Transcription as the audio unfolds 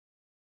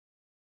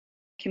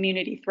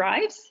Community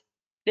Thrives.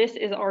 This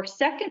is our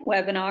second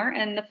webinar,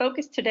 and the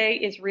focus today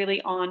is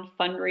really on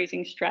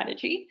fundraising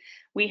strategy.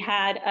 We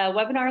had a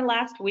webinar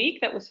last week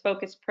that was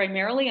focused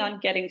primarily on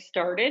getting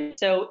started.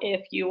 So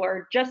if you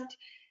are just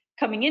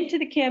coming into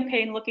the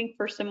campaign looking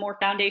for some more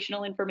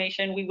foundational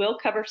information, we will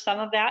cover some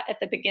of that at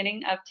the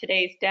beginning of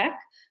today's deck.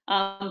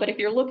 But if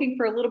you're looking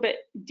for a little bit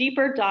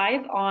deeper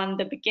dive on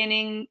the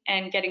beginning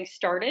and getting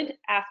started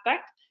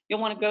aspect, you'll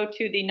want to go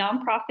to the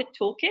Nonprofit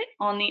Toolkit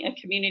on the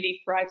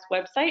Community Thrives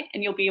website,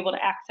 and you'll be able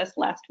to access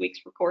last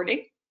week's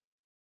recording.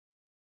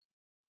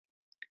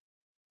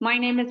 My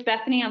name is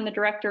Bethany. I'm the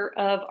director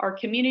of our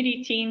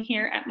community team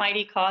here at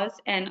Mighty Cause,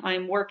 and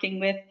I'm working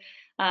with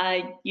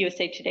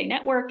USA Today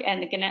Network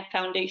and the Gannett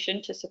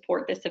Foundation to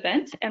support this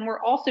event. And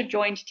we're also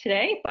joined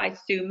today by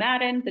Sue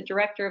Madden, the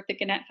director of the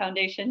Gannett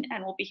Foundation,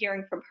 and we'll be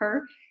hearing from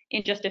her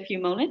in just a few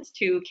moments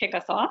to kick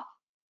us off.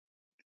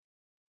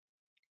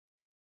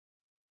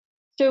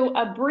 So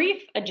a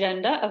brief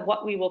agenda of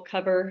what we will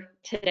cover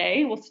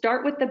today. We'll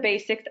start with the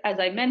basics, as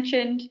I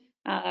mentioned,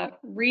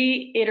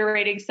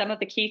 reiterating some of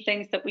the key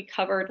things that we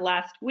covered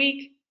last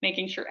week,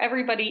 making sure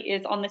everybody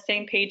is on the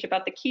same page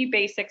about the key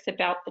basics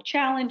about the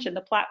challenge and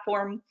the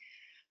platform.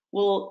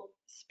 We'll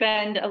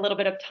spend a little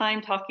bit of time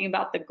talking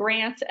about the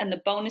grants and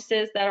the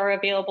bonuses that are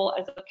available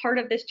as a part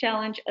of this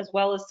challenge, as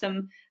well as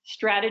some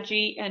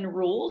strategy and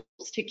rules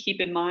to keep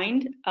in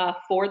mind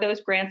for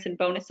those grants and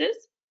bonuses.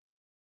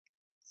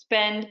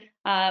 Spend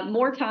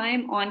more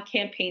time on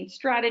campaign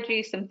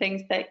strategy, some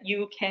things that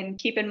you can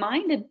keep in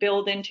mind and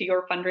build into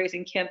your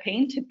fundraising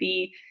campaign to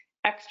be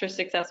extra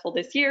successful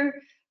this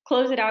year.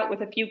 Close it out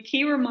with a few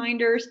key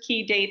reminders,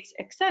 key dates,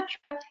 etc.,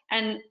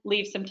 and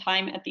leave some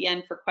time at the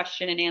end for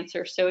question and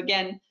answer. So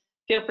again,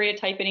 feel free to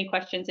type any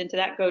questions into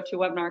that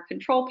GoToWebinar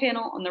control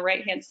panel on the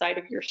right-hand side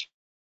of your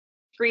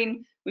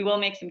screen. We will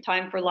make some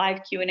time for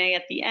live Q&A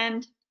at the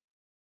end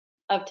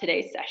of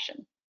today's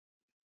session.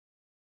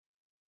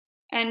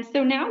 And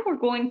so now we're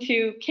going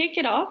to kick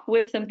it off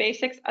with some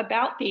basics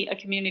about the A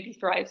Community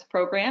Thrives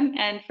program.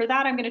 And for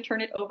that, I'm going to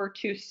turn it over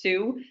to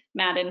Sue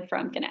Madden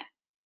from Gannett.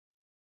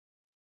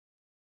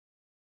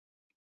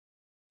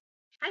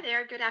 Hi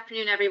there, good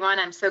afternoon, everyone.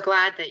 I'm so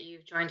glad that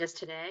you've joined us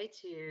today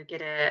to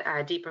get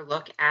a deeper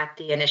look at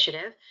the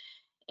initiative.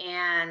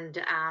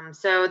 And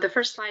so the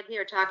first slide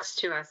here talks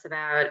to us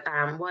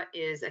about what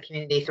is A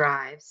Community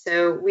Thrives.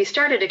 So we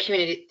started a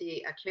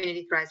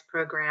Community Thrives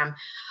program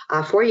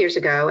 4 years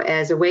ago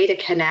as a way to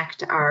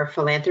connect our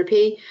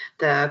philanthropy,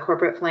 the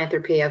corporate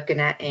philanthropy of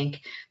Gannett Inc.,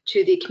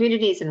 to the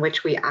communities in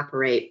which we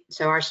operate.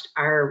 So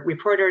our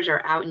reporters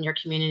are out in your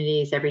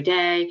communities every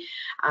day,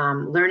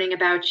 learning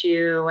about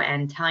you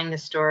and telling the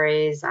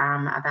stories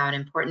about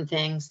important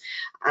things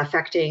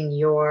affecting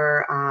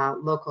your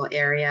local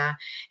area.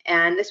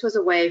 And this was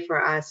a way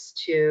for us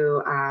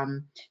to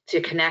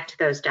connect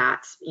those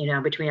dots,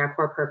 between our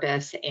core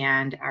purpose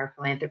and our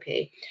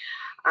philanthropy.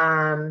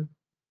 In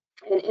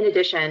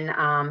addition,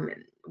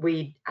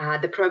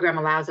 the program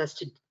allows us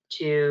to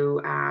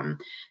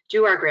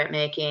do our grant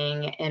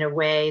making in a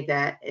way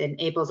that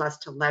enables us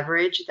to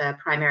leverage the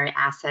primary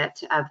asset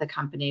of the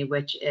company,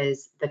 which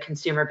is the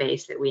consumer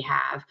base that we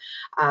have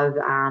of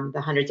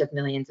the hundreds of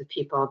millions of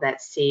people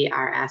that see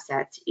our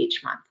assets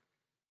each month.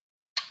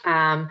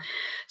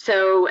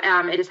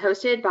 It is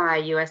hosted by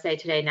USA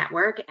Today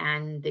Network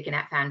and the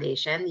Gannett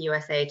Foundation. The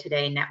USA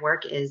Today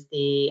Network is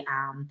the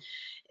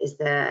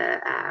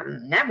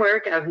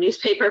network of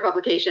newspaper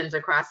publications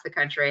across the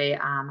country,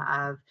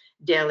 of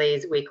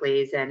dailies,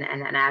 weeklies, and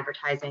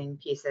advertising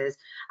pieces.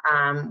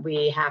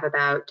 We have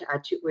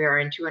we are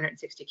in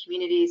 260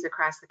 communities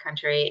across the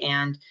country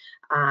and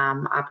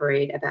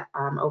operate about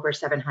over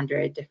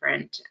 700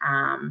 different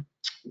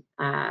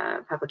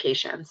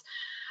publications.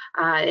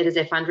 It is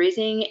a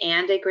fundraising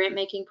and a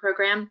grant-making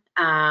program.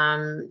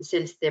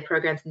 Since the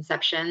program's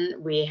inception,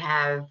 we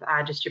have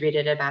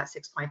distributed about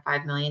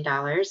 $6.5 million.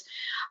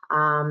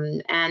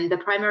 And the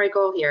primary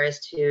goal here is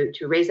to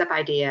raise up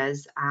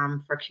ideas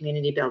for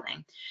community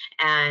building.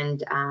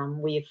 And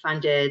we've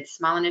funded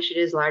small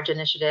initiatives, large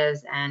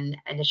initiatives, and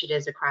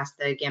initiatives across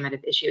the gamut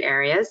of issue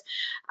areas.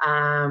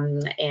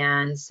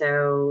 And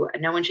so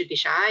no one should be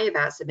shy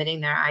about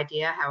submitting their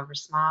idea, however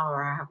small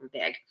or however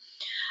big.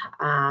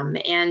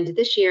 And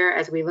this year,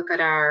 as we look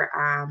at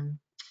our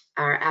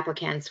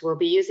applicants, we'll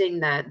be using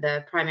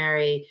the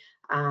primary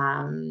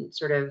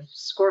sort of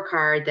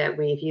scorecard that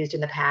we've used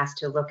in the past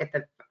to look at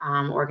the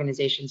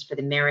organizations for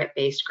the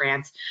merit-based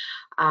grants.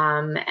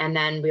 And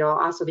then we'll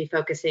also be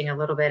focusing a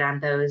little bit on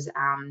those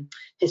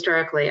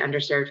historically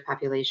underserved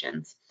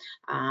populations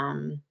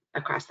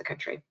across the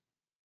country.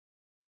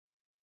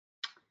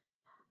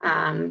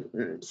 I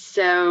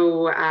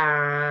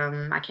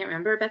can't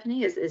remember,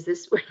 Bethany, is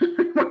this where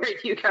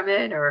you come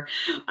in, or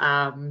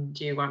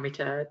do you want me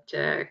to?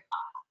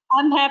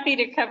 I'm happy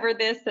to cover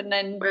this, and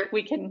then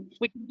we can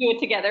do it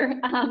together.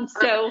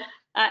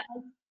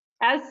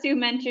 As Sue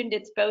mentioned,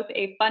 it's both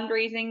a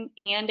fundraising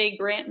and a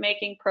grant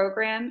making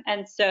program.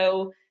 And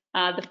so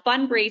the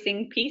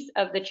fundraising piece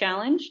of the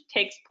challenge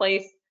takes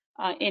place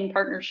in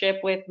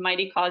partnership with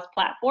Mighty Cause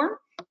Platform.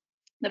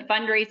 The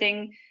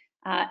fundraising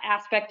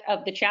aspect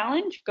of the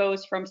challenge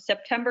goes from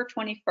September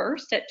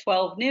 21st at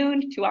 12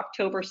 noon to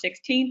October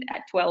 16th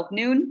at 12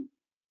 noon.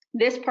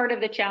 This part of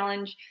the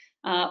challenge,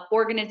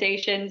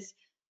 organizations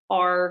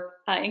are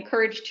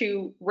encouraged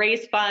to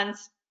raise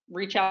funds,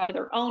 reach out to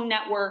their own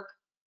network,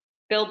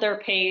 build their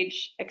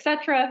page,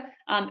 etc.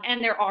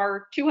 And there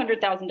are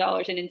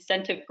 $200,000 in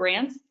incentive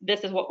grants.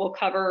 This is what we'll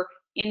cover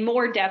in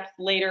more depth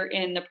later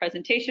in the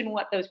presentation,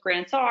 what those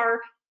grants are,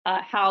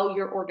 how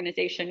your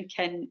organization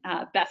can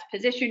best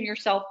position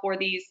yourself for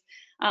these.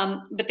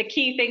 But the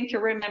key thing to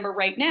remember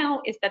right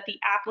now is that the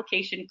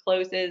application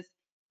closes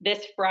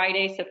this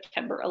Friday,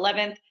 September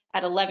 11th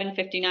at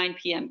 11:59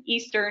 p.m.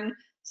 Eastern.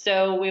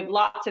 So we have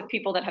lots of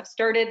people that have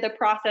started the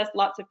process,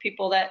 lots of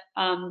people that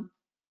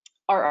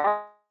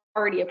are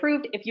already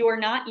approved. If you are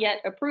not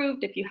yet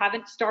approved, if you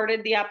haven't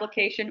started the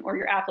application or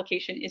your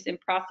application is in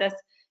process,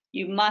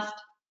 you must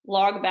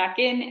log back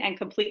in and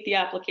complete the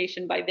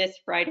application by this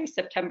Friday,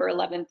 September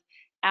 11th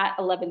at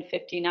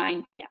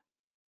 11:59 p.m.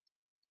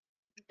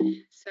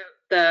 So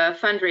the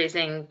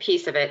fundraising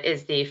piece of it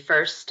is the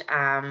first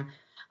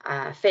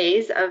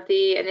phase of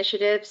the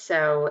initiative.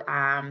 So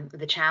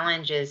the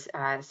challenge is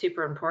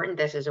super important.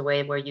 This is a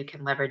way where you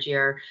can leverage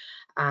your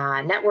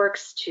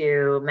networks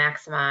to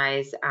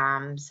maximize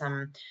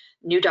some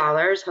new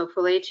dollars,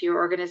 hopefully, to your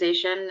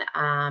organization,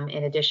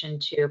 in addition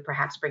to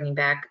perhaps bringing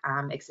back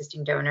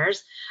existing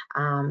donors.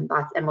 And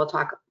we'll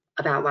talk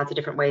about lots of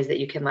different ways that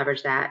you can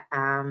leverage that.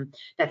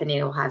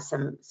 Bethany will have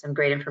some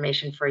great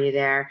information for you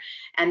there.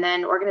 And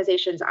then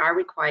organizations are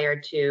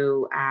required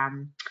to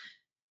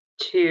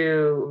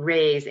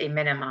raise a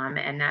minimum,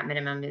 and that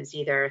minimum is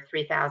either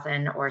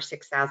 $3,000 or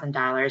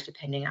 $6,000,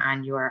 depending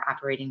on your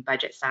operating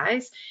budget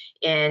size.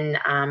 In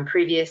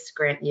previous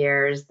grant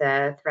years,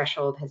 the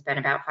threshold has been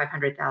about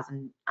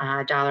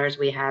 $500,000.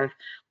 We have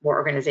more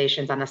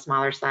organizations on the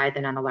smaller side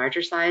than on the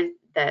larger side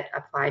that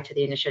apply to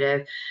the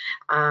initiative.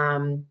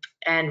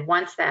 And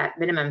once that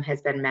minimum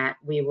has been met,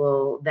 we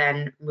will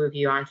then move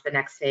you on to the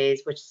next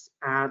phase, which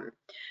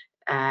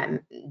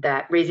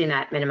that raising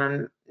that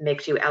minimum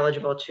makes you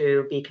eligible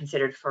to be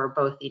considered for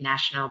both the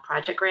national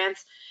project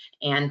grants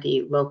and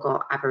the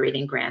local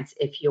operating grants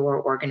if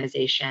your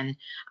organization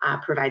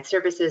provides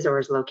services or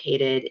is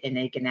located in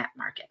a Gannett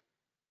market.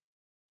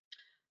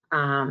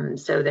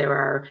 So there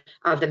are,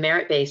 of the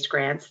merit-based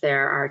grants,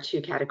 there are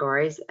two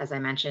categories. As I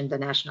mentioned, the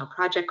national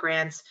project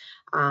grants.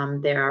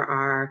 There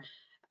are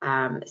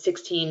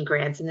 16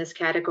 grants in this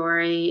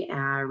category,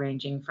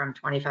 ranging from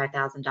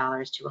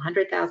 $25,000 to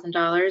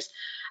 $100,000.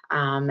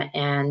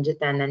 And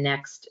then the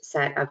next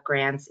set of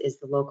grants is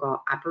the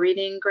local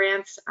operating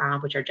grants,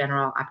 which are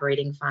general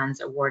operating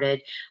funds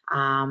awarded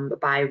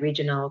by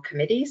regional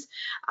committees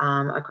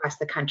across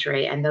the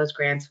country. And those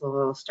grants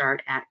will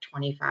start at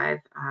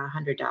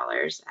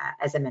 $2,500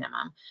 as a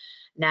minimum.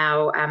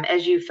 Now,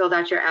 as you filled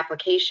out your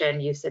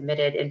application, you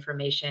submitted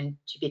information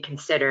to be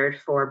considered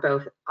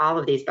for all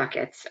of these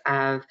buckets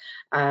of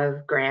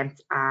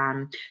grants.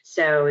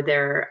 So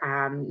there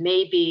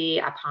may be,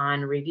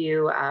 upon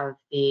review of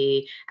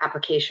the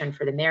application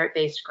for the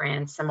merit-based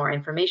grants, some more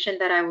information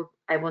that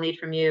I will need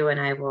from you, and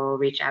I will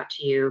reach out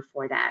to you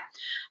for that.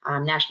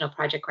 National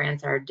project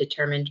grants are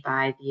determined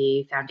by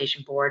the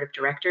Foundation Board of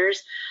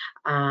Directors,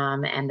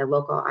 and the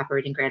local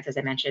operating grants, as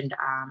I mentioned,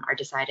 are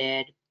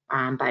decided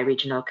by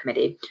regional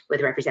committee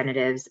with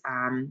representatives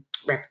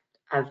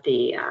of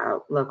the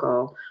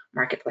local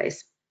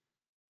marketplace.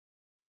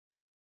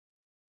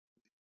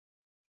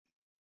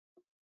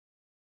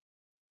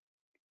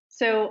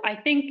 So I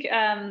think,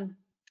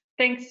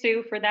 thanks,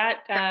 Sue, for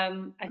that. I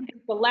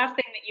think the last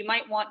thing that you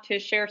might want to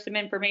share some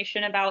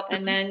information about,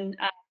 and then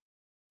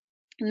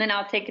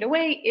I'll take it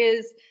away,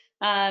 is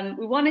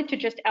we wanted to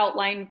just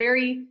outline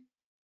very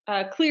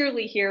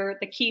clearly here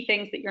the key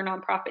things that your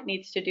nonprofit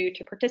needs to do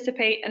to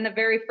participate, and the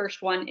very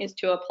first one is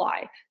to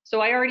apply. So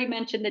I already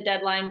mentioned the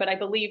deadline, but I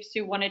believe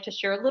Sue wanted to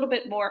share a little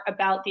bit more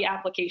about the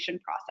application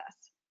process.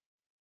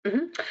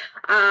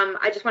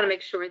 I just want to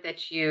make sure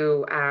that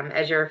you,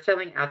 as you're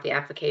filling out the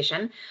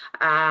application,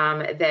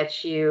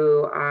 that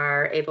you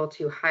are able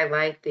to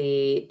highlight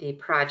the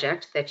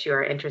project that you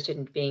are interested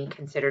in being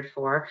considered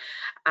for.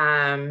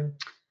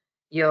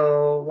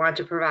 You'll want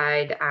to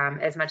provide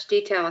as much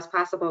detail as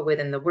possible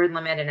within the word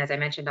limit. And as I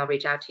mentioned, I'll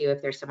reach out to you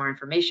if there's some more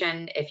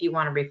information. If you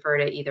want to refer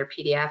to either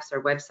PDFs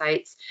or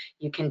websites,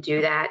 you can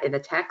do that in the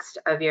text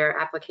of your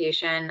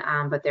application,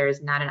 but there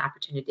is not an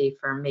opportunity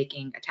for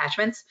making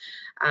attachments.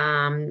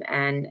 And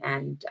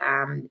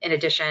in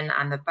addition,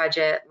 on the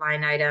budget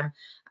line item,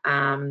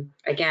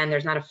 again,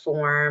 there's not a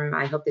form.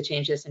 I hope to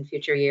change this in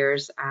future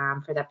years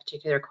for that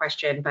particular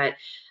question, but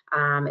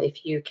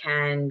if you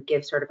can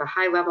give sort of a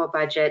high-level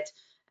budget,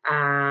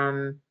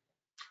 and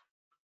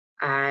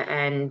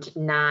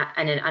not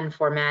in an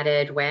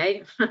unformatted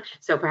way.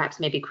 So perhaps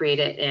maybe create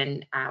it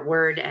in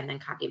Word and then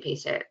copy and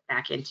paste it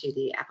back into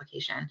the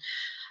application.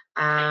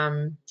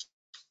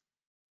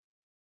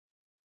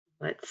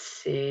 Let's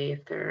see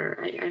if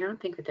I don't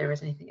think that there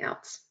was anything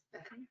else.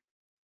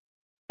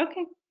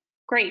 Okay,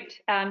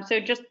 Great. So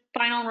just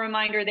final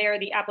reminder there,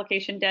 the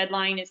application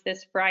deadline is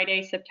this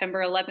Friday,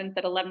 September 11th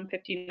at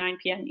 11:59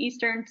 p.m.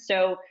 Eastern.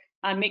 So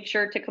make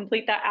sure to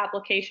complete that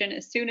application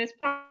as soon as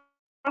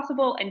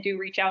possible, and do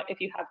reach out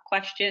if you have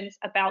questions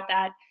about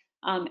that.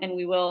 And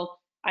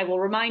I will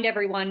remind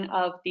everyone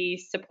of the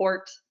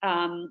support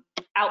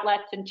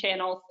outlets and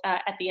channels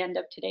at the end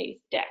of today's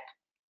deck.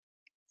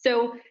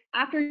 So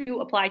after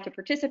you apply to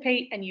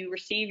participate and you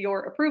receive your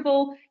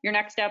approval, your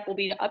next step will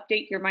be to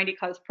update your Mighty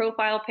Cause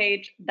profile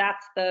page.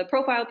 That's the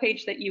profile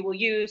page that you will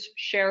use,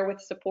 share with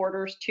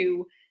supporters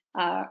to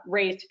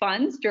raise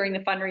funds during the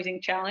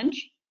fundraising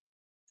challenge.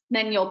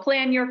 Then you'll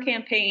plan your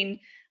campaign,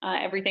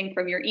 everything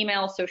from your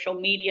email, social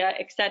media,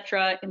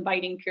 etc.,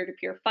 inviting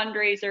peer-to-peer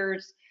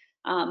fundraisers.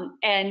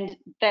 And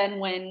then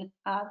when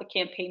the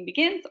campaign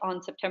begins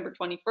on September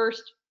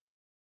 21st,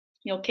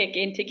 you'll kick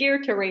into gear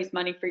to raise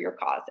money for your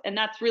cause. And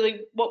that's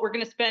really what we're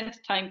going to spend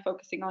time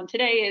focusing on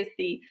today, is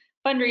the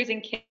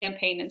fundraising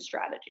campaign and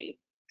strategy.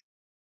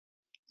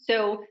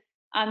 So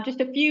just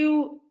a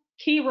few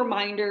key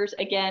reminders.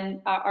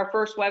 Again, our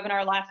first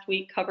webinar last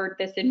week covered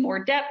this in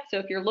more depth. So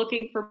if you're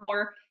looking for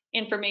more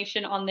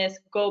information on this,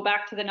 go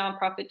back to the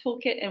Nonprofit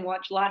Toolkit and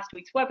watch last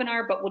week's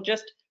webinar, but we'll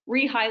just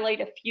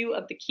re-highlight a few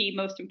of the key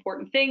most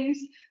important things.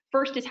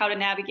 First is how to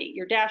navigate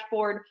your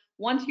dashboard.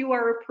 Once you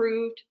are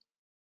approved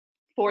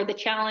for the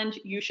challenge,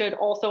 you should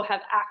also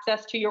have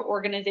access to your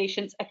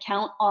organization's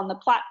account on the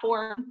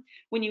platform.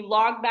 When you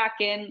log back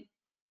in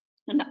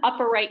the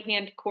upper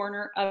right-hand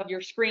corner of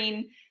your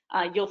screen,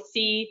 you'll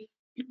see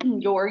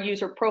your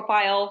user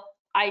profile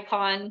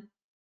icon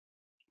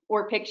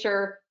or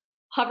picture.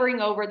 Hovering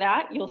over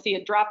that, you'll see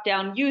a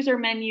drop-down user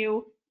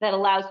menu that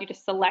allows you to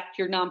select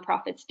your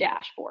nonprofit's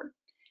dashboard.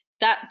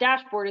 That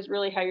dashboard is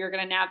really how you're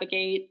going to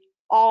navigate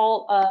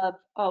all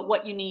of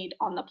what you need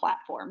on the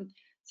platform.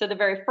 So the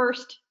very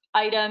first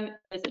item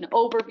is an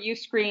overview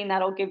screen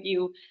that'll give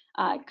you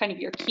kind of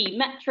your key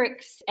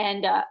metrics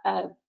and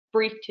a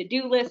brief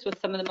to-do list with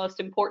some of the most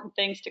important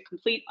things to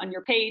complete on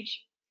your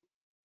page.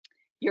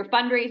 Your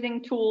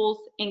fundraising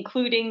tools,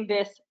 including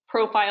this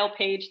profile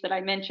page that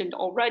I mentioned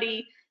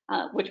already,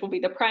 which will be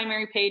the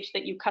primary page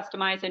that you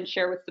customize and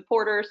share with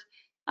supporters.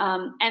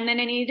 And then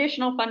any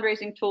additional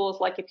fundraising tools,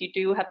 like if you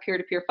do have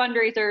peer-to-peer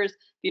fundraisers,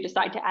 if you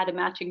decide to add a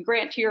matching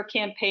grant to your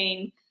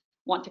campaign,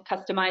 want to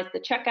customize the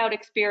checkout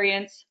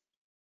experience.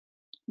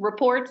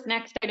 Reports,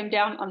 next item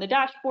down on the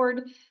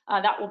dashboard,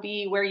 that will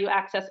be where you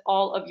access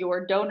all of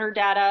your donor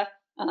data,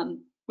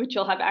 which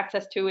you'll have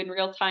access to in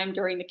real time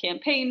during the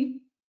campaign.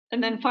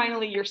 And then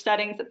finally, your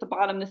settings at the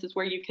bottom. This is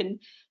where you can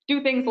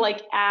do things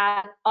like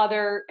add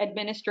other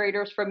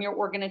administrators from your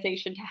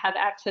organization to have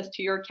access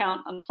to your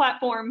account on the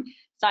platform,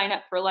 sign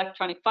up for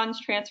electronic funds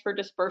transfer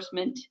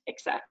disbursement,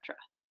 etc.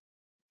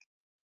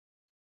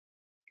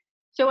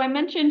 So I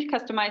mentioned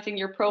customizing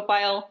your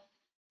profile.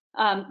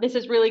 This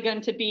is really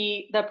going to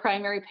be the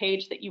primary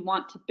page that you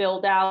want to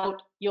build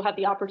out. You'll have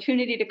the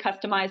opportunity to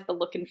customize the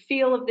look and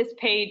feel of this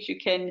page. You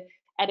can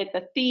edit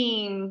the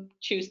theme,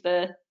 choose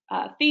the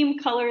theme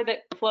color that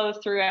flows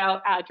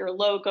throughout, add your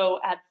logo,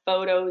 add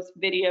photos,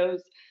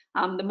 videos.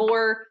 The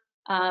more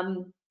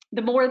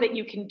that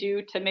you can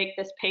do to make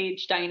this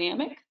page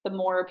dynamic, the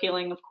more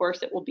appealing, of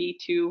course, it will be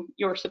to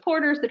your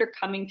supporters that are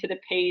coming to the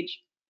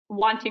page,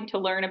 wanting to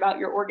learn about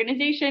your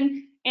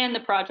organization and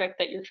the project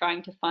that you're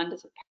trying to fund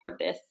as a part of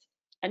this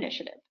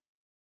initiative.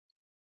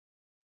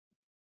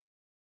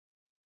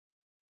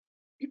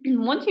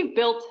 Once you've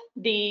built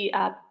the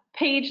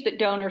page that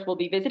donors will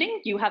be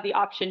visiting, you have the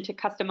option to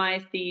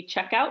customize the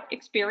checkout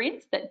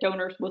experience that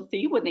donors will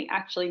see when they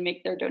actually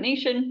make their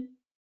donation.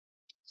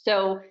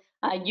 So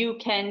you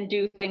can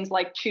do things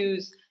like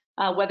choose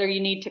whether you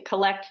need to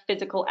collect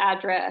physical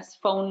address,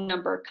 phone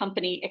number,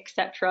 company,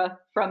 etc.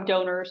 from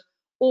donors,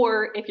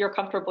 or if you're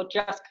comfortable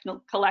just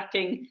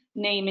collecting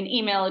name and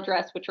email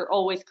address, which are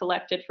always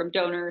collected from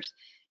donors.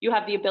 You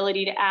have the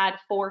ability to add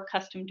 4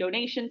 custom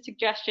donation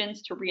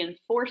suggestions to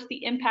reinforce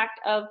the impact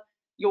of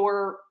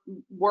your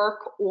work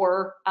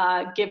or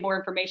give more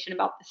information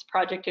about this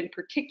project in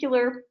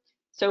particular.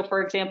 So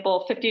for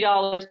example,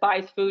 $50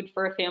 buys food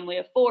for a family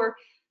of 4.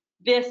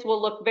 This will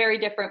look very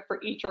different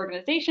for each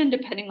organization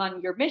depending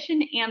on your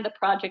mission and the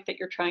project that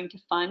you're trying to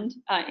fund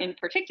in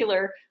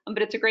particular,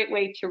 but it's a great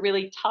way to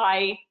really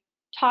tie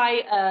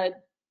a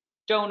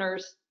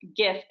donor's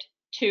gift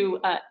to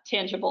a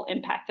tangible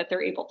impact that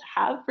they're able to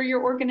have for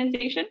your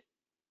organization.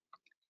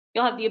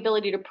 You'll have the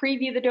ability to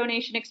preview the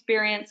donation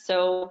experience,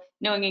 so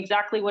knowing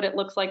exactly what it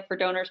looks like for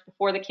donors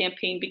before the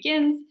campaign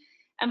begins.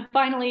 And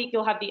finally,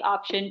 you'll have the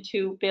option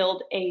to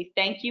build a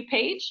thank you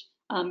page.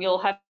 You'll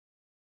have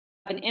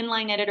an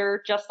inline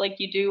editor just like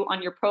you do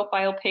on your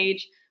profile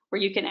page,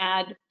 where you can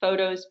add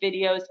photos,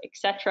 videos,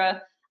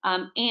 etc.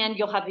 And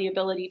you'll have the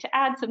ability to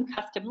add some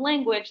custom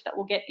language that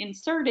will get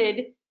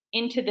inserted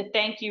into the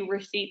thank you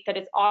receipt that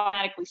is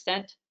automatically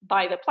sent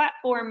by the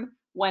platform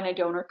when a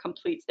donor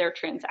completes their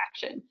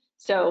transaction.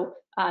 So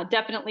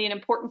definitely an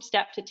important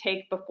step to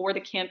take before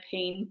the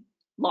campaign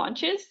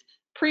launches,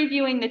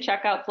 previewing the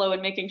checkout flow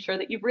and making sure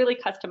that you've really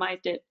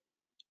customized it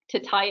to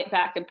tie it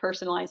back and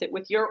personalize it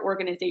with your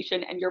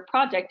organization and your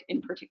project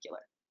in particular.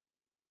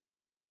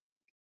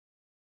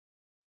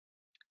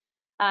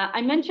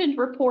 I mentioned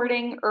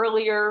reporting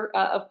earlier.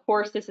 Of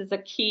course, this is a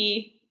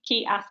key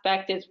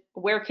aspect, is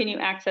where can you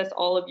access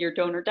all of your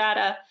donor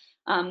data.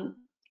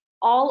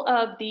 All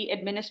of the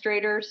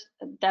administrators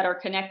that are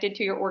connected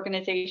to your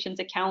organization's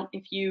account,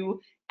 if you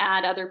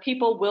add other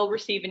people, will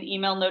receive an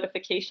email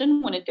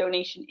notification when a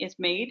donation is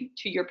made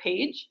to your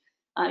page.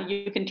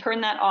 You can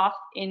turn that off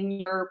in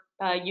your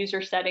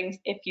user settings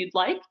if you'd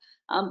like,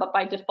 but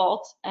by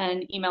default,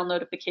 an email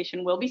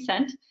notification will be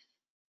sent.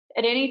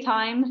 At any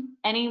time,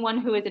 anyone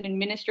who is an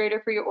administrator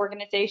for your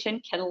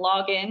organization can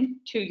log in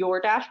to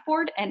your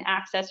dashboard and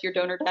access your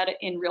donor data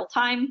in real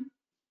time.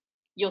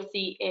 You'll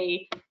see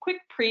a quick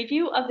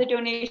preview of the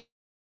donation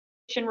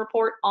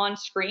report on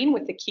screen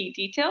with the key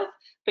details,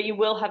 but you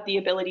will have the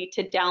ability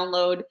to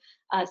download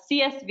a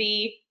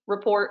CSV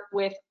report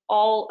with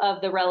all of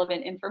the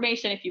relevant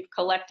information. If you've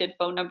collected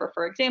phone number,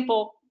 for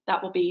example,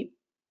 that will be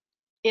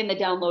in the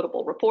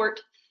downloadable report.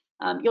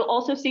 You'll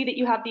also see that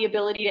you have the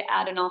ability to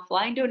add an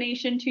offline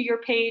donation to your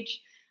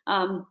page.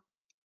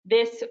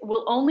 This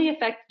will only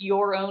affect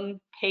your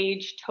own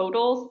page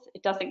totals.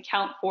 It doesn't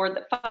count for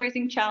the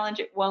fundraising challenge.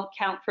 It won't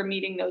count for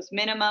meeting those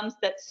minimums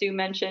that Sue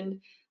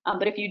mentioned.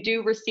 But if you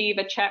do receive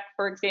a check,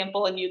 for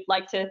example, and you'd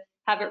like to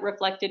have it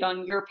reflected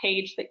on your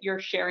page that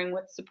you're sharing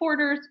with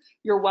supporters,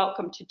 you're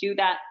welcome to do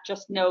that.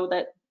 Just know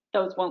that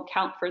those won't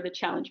count for the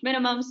challenge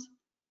minimums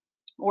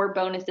or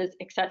bonuses,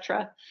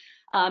 etc.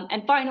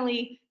 And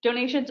finally,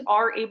 donations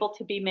are able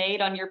to be made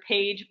on your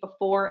page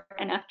before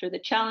and after the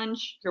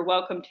challenge. You're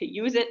welcome to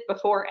use it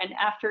before and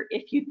after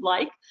if you'd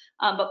like,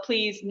 but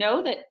please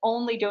know that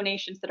only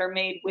donations that are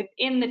made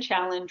within the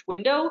challenge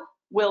window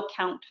will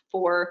count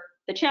for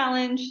the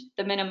challenge,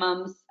 the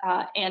minimums,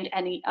 and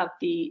any of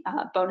the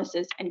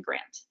bonuses and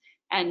grants.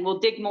 And we'll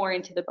dig more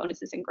into the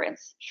bonuses and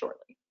grants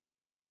shortly.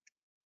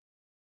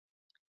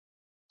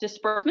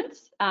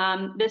 Disbursements.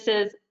 This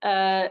is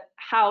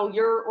how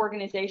your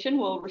organization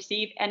will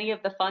receive any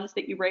of the funds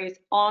that you raise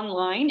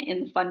online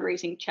in the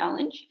fundraising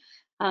challenge.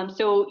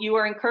 So you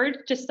are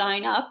encouraged to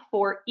sign up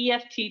for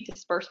EFT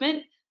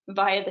disbursement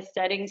via the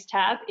settings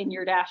tab in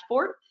your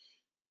dashboard.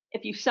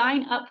 If you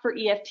sign up for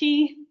EFT,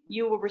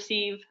 you will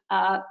receive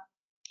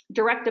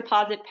direct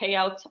deposit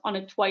payouts on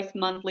a twice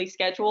monthly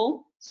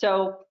schedule.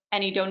 So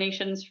any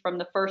donations from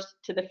the 1st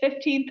to the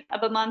 15th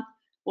of a month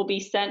will be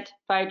sent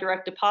by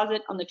direct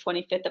deposit on the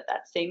 25th of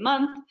that same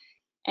month.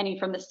 Any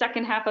from the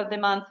second half of the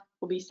month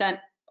will be sent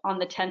on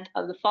the 10th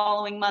of the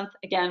following month,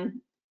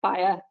 again,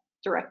 via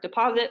direct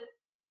deposit.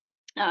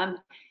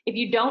 If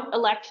you don't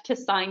elect to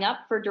sign up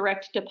for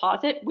direct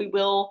deposit, we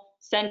will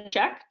send a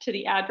check to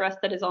the address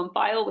that is on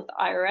file with the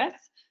IRS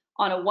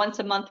on a once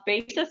a month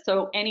basis.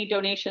 So any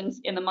donations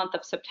in the month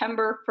of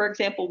September, for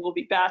example, will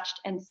be batched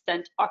and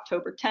sent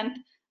October 10th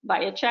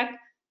via check.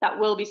 That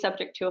will be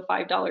subject to a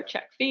 $5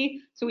 check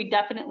fee. So we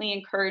definitely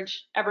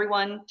encourage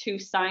everyone to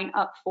sign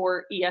up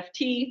for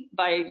EFT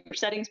via your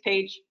settings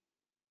page.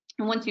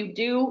 And once you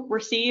do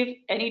receive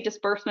any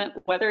disbursement,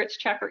 whether it's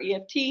check or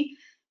EFT,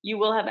 you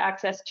will have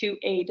access to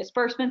a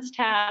disbursements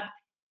tab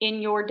in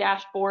your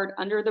dashboard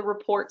under the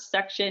reports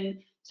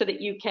section so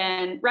that you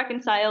can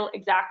reconcile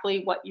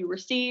exactly what you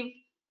received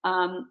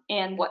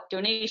and what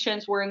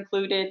donations were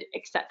included,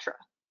 etc.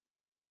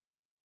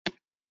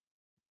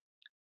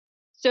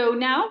 So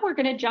now we're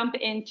going to jump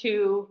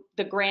into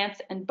the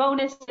grants and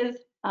bonuses,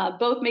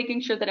 both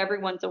making sure that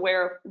everyone's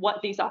aware of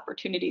what these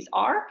opportunities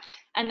are,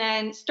 and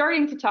then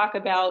starting to talk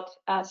about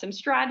some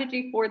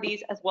strategy for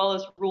these as well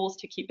as rules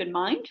to keep in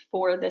mind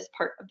for this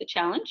part of the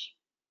challenge.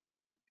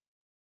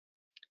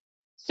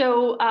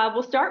 So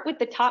we'll start with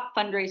the top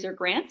fundraiser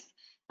grants.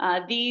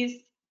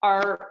 The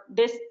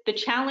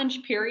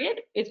challenge period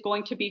is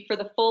going to be for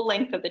the full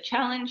length of the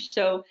challenge.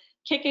 So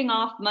kicking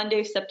off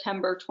Monday,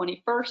 September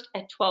 21st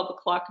at 12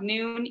 o'clock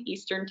noon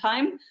Eastern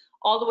time,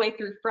 all the way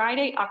through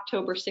Friday,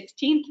 October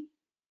 16th,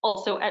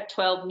 also at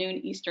 12 noon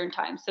Eastern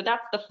time. So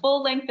that's the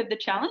full length of the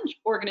challenge.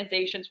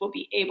 Organizations will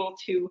be able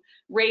to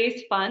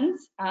raise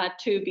funds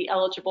to be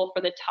eligible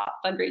for the top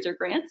fundraiser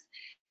grants.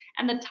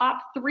 And the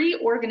top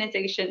 3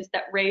 organizations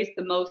that raise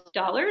the most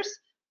dollars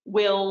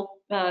will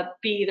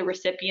be the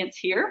recipients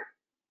here.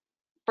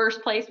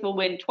 First place will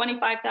win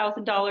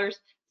 $25,000.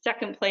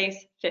 Second place,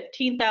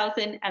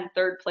 $15,000, and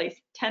third place,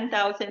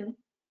 $10,000.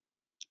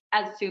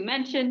 As Sue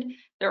mentioned,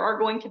 there are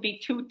going to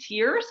be 2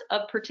 tiers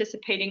of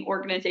participating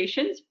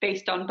organizations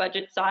based on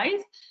budget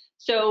size.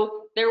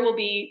 So there will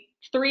be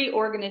 3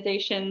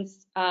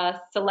 organizations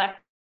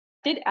selected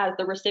as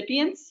the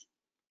recipients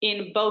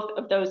in both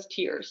of those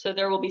tiers. So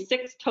there will be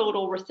 6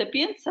 total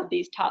recipients of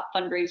these top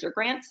fundraiser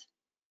grants.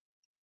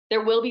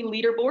 There will be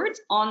leaderboards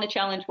on the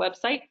challenge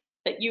website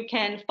that you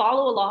can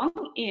follow along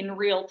in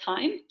real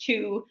time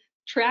to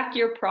track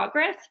your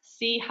progress,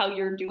 see how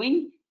you're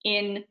doing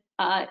in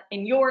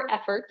your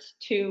efforts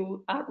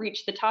to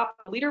reach the top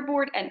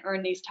leaderboard and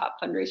earn these top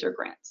fundraiser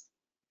grants.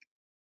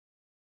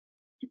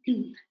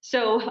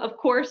 So, of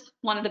course,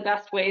 one of the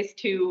best ways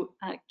to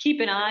keep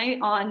an eye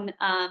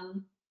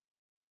on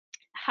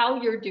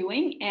how you're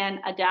doing and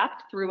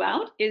adapt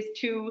throughout is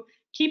to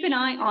keep an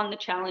eye on the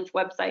challenge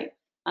website.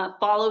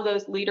 Follow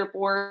those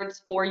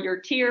leaderboards for your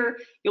tier.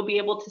 You'll be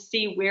able to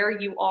see where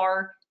you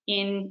are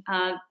in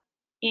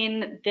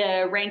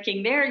the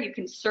ranking there. You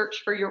can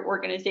search for your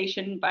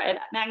organization via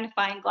that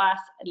magnifying glass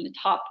in the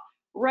top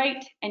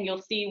right, and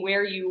you'll see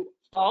where you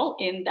fall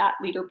in that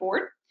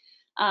leaderboard.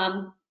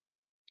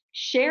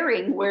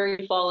 Sharing where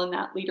you fall in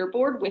that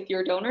leaderboard with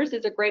your donors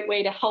is a great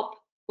way to help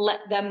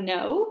let them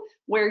know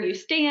where you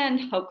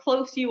stand, how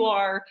close you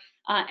are,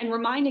 and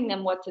reminding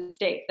them what's at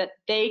stake, that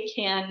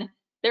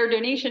their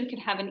donation can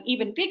have an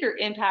even bigger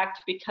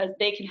impact because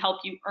they can help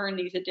you earn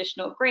these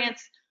additional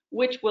grants,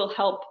 which will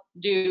help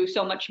do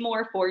so much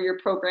more for your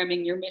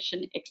programming, your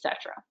mission,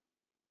 etc.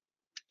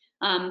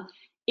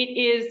 It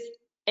is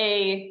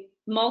a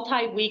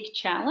multi-week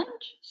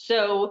challenge,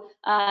 so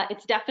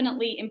it's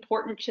definitely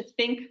important to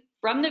think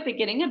from the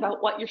beginning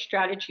about what your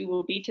strategy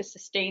will be to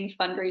sustain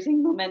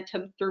fundraising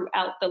momentum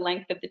throughout the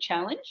length of the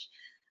challenge.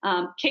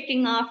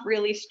 Kicking off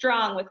really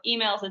strong with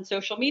emails and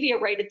social media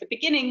right at the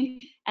beginning,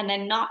 and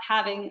then not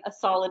having a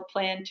solid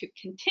plan to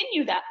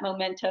continue that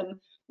momentum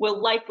will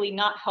likely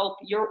not help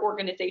your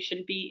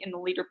organization be in the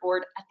leaderboard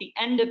at the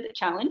end of the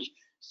challenge.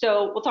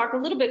 So we'll talk a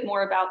little bit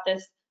more about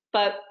this,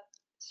 but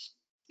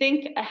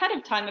think ahead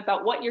of time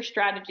about what your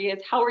strategy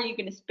is. How are you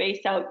going to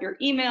space out your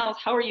emails?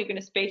 How are you going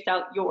to space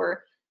out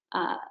your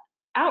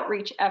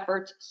outreach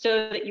efforts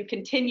so that you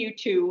continue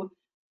to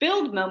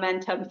build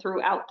momentum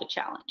throughout the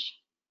challenge?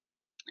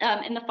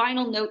 And the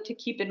final note to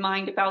keep in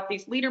mind about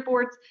these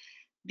leaderboards,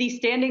 these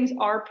standings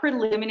are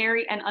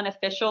preliminary and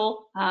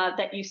unofficial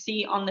that you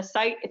see on the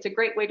site. It's a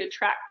great way to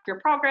track your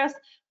progress,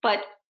 but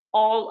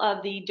all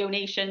of the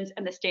donations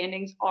and the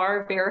standings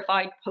are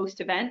verified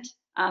post-event.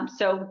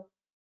 So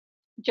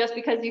just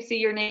because you see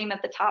your name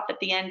at the top at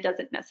the end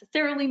doesn't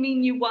necessarily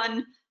mean you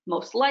won,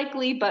 most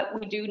likely, but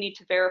we do need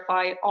to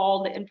verify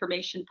all the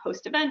information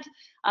post-event.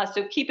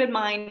 So keep in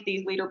mind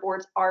these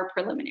leaderboards are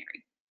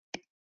preliminary.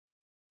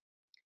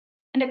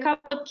 And a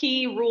couple of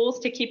key rules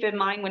to keep in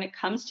mind when it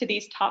comes to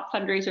these top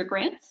fundraiser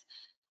grants.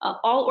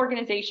 All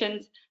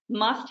organizations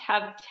must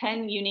have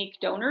 10 unique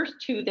donors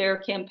to their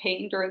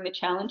campaign during the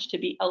challenge to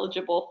be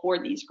eligible for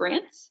these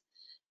grants.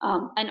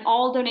 And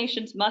all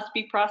donations must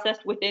be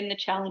processed within the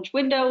challenge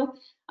window.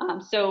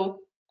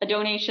 So a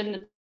donation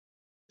that's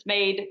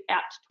made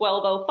at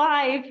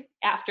 12:05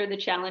 after the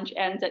challenge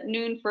ends at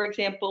noon, for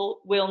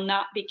example, will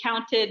not be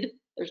counted.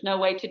 There's no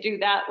way to do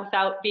that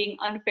without being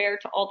unfair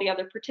to all the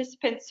other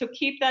participants. So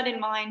keep that in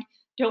mind.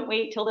 Don't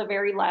wait till the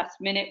very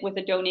last minute with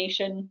a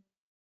donation.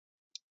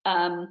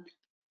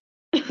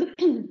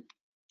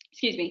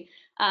 Excuse me.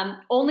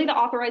 Only the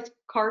authorized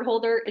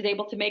cardholder is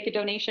able to make a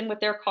donation with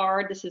their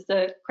card. This is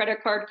the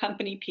credit card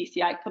company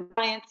PCI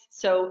compliance.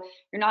 So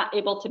you're not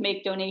able to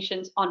make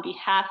donations on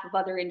behalf of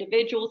other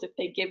individuals if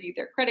they give you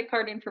their credit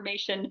card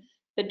information.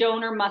 The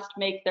donor must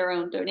make their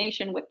own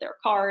donation with their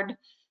card.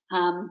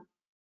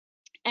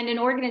 And an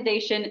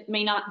organization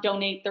may not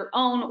donate their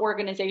own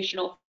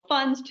organizational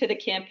funds to the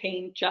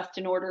campaign just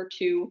in order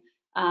to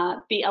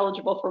be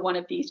eligible for one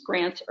of these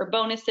grants or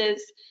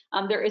bonuses.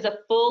 There is a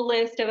full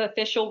list of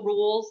official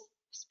rules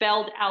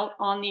spelled out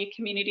on the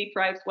Community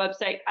Thrives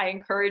website. I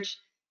encourage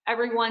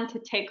everyone to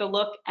take a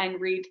look and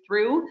read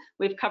through.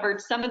 We've covered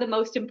some of the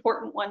most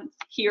important ones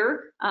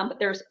here, but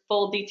there's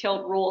full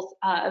detailed rules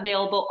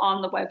available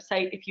on the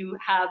website if you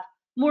have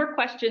more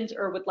questions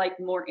or would like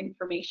more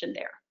information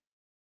there.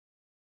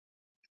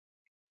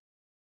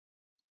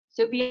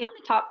 So beyond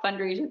the top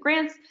fundraiser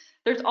grants,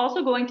 there's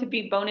also going to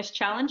be bonus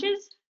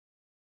challenges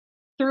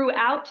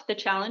throughout the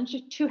challenge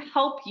to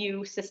help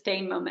you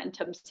sustain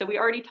momentum. So we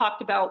already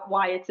talked about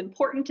why it's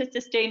important to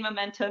sustain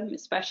momentum,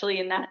 especially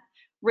in that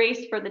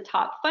race for the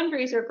top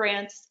fundraiser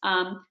grants,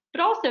 but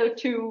also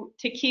to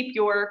keep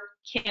your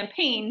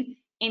campaign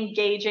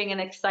engaging and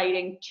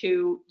exciting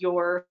to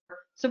your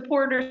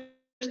supporters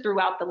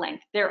throughout the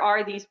length. There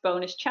are these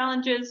bonus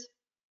challenges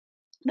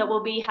that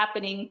will be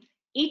happening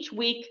each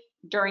week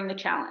during the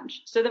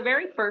challenge. So the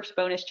very first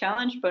bonus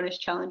challenge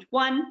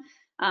 1,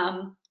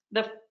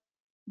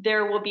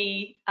 there will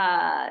be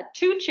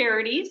 2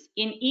 charities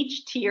in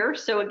each tier.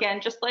 So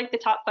again, just like the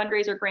top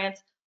fundraiser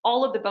grants,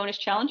 all of the bonus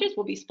challenges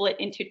will be split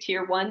into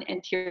tier 1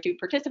 and tier 2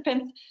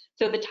 participants.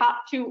 So the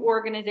top 2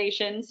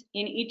 organizations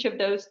in each of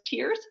those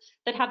tiers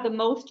that have the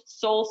most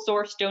sole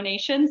source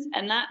donations,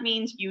 and that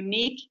means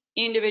unique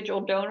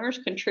individual donors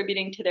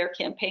contributing to their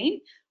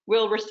campaign,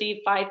 will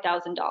receive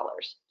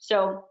 $5,000.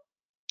 So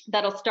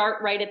that'll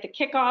start right at the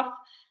kickoff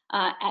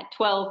at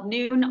 12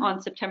 noon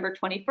on September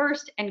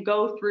 21st and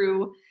go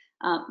through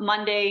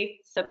Monday,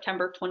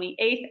 September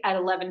 28th at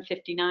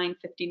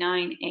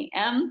 11:59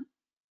 a.m.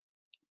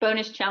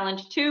 Bonus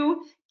challenge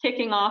 2,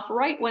 kicking off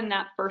right when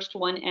that first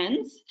one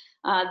ends.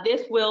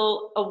 This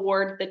will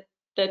award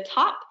the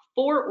top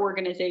 4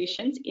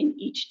 organizations in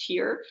each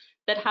tier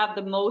that have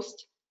the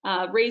most,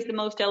 raise the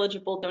most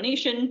eligible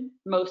donation,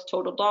 most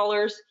total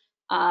dollars.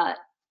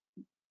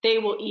 They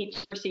will each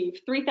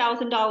receive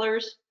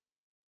 $3,000.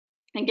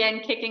 Again,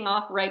 kicking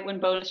off right when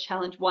bonus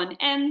challenge 1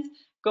 ends.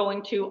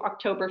 going to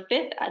October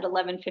 5th at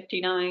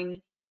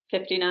 11:59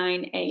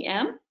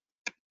 a.m.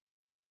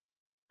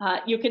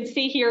 You can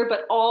see here,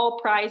 but all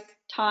prize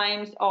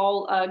times,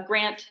 all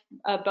grant,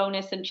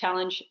 bonus, and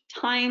challenge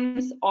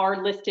times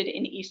are listed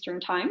in Eastern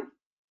Time.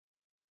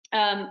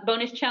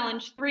 Bonus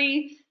Challenge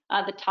 3,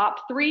 the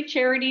top 3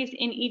 charities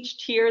in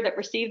each tier that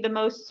receive the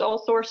most sole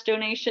source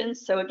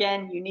donations, so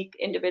again, unique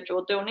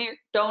individual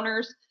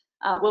donors,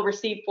 will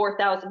receive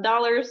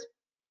 $4,000.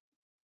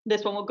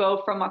 This one will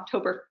go from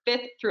October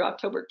 5th through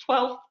October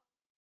 12th.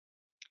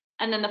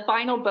 And then the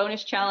final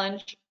bonus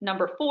challenge,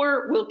 number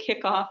 4, will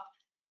kick off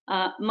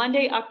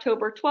Monday,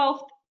 October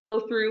 12th,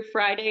 go through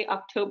Friday,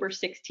 October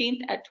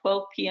 16th at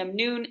 12 p.m.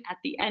 noon at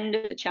the end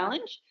of the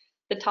challenge.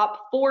 The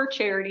top 4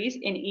 charities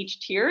in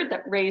each tier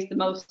that raise the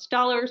most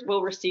dollars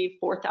will receive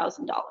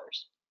 $4,000.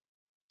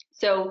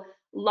 So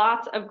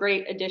lots of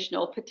great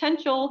additional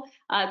potential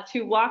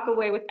to walk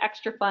away with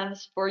extra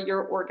funds for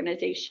your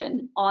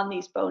organization on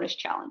these bonus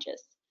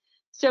challenges.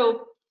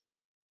 So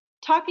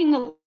talking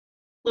a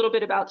little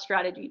bit about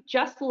strategy,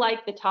 just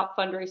like the top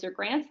fundraiser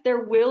grants,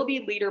 there will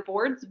be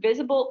leaderboards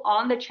visible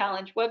on the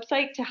challenge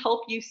website to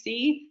help you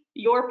see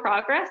your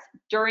progress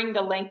during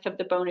the length of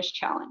the bonus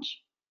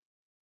challenge.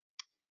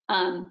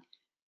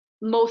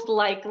 Most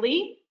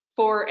likely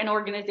for an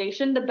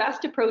organization, the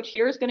best approach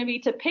here is going to be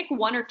to pick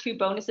 1 or 2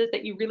 bonuses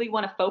that you really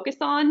want to focus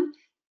on,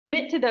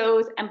 commit to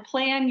those, and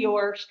plan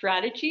your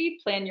strategy,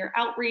 plan your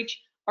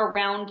outreach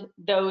around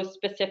those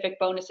specific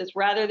bonuses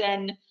rather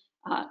than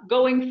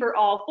going for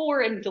all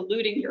 4 and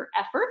diluting your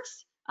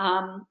efforts,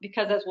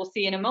 because as we'll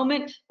see in a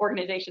moment,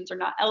 organizations are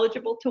not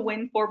eligible to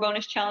win 4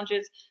 bonus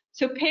challenges.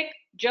 So pick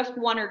just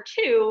 1 or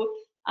 2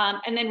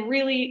 and then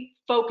really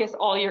focus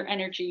all your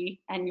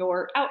energy and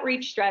your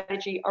outreach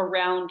strategy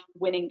around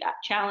winning that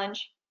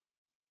challenge.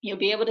 You'll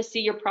be able to see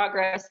your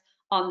progress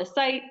on the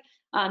site.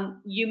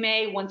 You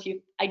may, once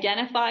you've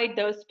identified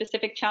those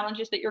specific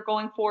challenges that you're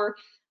going for,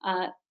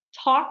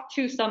 talk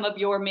to some of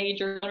your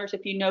major donors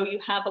if you know you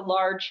have a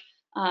large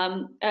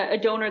a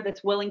donor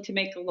that's willing to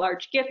make a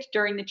large gift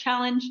during the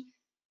challenge.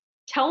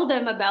 Tell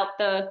them about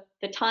the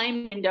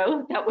time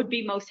window that would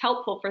be most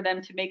helpful for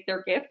them to make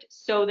their gift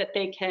so that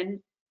they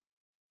can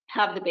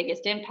have the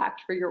biggest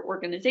impact for your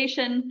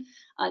organization.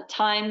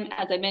 Time,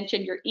 as I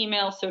mentioned, your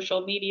email,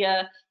 social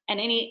media, and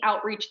any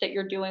outreach that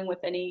you're doing with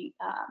any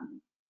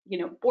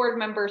board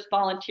members,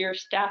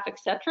 volunteers, staff,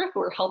 etc.,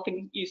 who are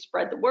helping you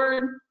spread the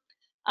word.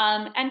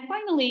 And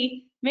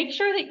finally, make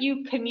sure that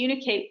you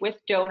communicate with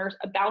donors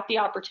about the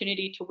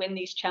opportunity to win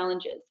these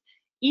challenges.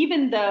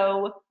 Even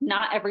though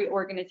not every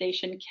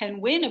organization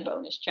can win a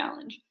bonus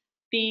challenge,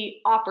 the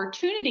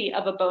opportunity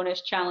of a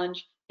bonus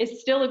challenge is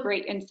still a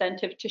great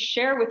incentive to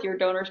share with your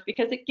donors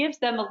because it gives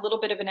them a little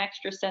bit of an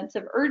extra sense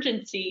of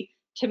urgency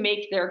to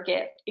make their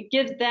gift. It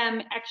gives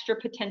them extra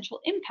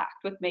potential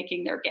impact with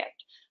making their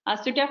gift.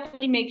 So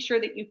definitely make sure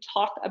that you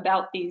talk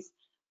about these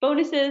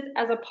bonuses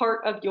as a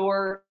part of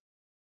your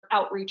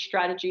outreach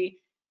strategy.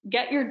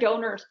 Get your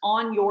donors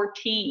on your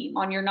team,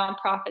 on your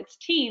nonprofit's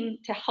team,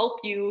 to help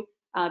you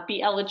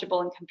be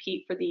eligible and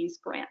compete for these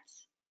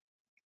grants.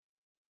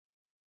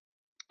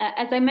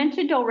 As I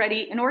mentioned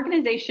already, an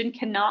organization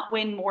cannot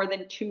win more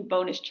than 2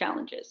 bonus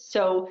challenges.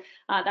 So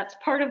that's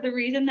part of the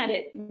reason that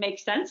it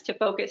makes sense to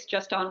focus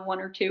just on 1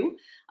 or 2.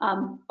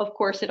 Of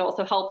course, it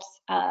also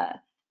helps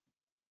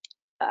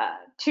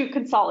to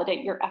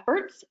consolidate your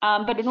efforts,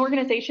 but an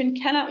organization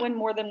cannot win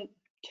more than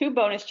 2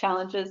 bonus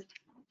challenges.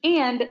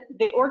 And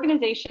the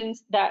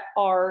organizations that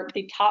are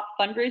the top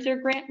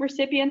fundraiser grant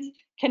recipients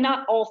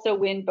cannot also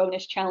win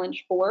bonus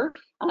challenge 4.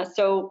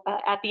 So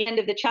at the end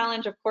of the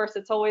challenge, of course,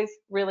 it's always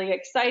really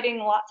exciting,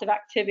 lots of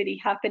activity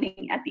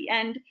happening at the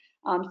end.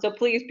 So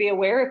please be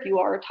aware, if you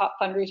are a top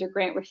fundraiser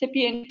grant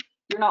recipient,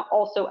 you're not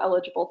also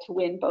eligible to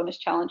win bonus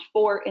challenge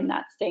 4 in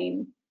that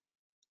same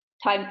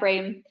time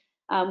frame.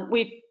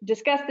 We've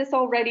discussed this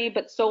already,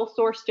 but sole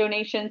source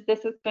donations,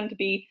 this is going to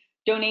be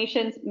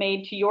donations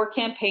made to your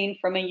campaign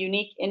from a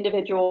unique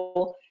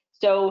individual.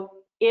 So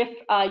if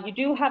you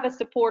do have a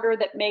supporter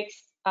that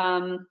makes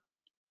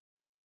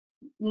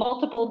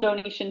multiple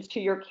donations to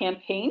your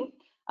campaign,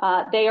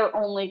 they are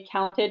only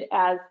counted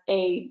as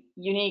a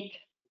unique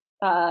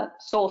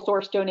sole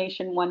source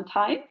donation one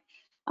time.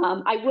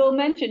 I will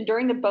mention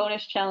during the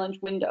bonus challenge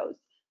windows,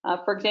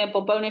 for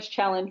example, bonus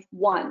challenge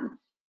 1,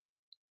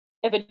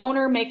 if a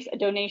donor makes a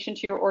donation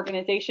to your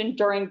organization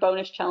during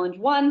bonus challenge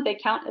 1, they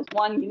count as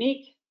one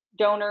unique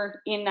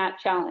donor in that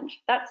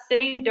challenge. That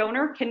same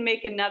donor can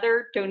make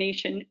another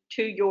donation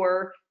to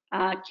your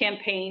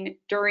campaign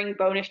during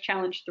bonus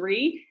challenge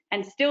 3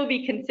 and still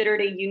be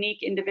considered a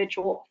unique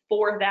individual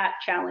for that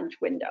challenge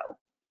window.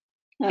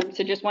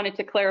 So just wanted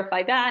to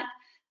clarify that.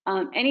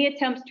 Any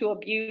attempts to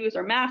abuse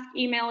or mask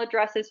email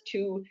addresses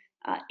to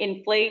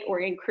inflate or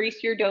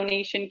increase your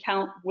donation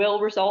count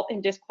will result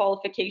in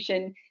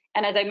disqualification.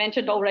 And as I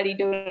mentioned already,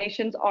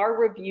 donations are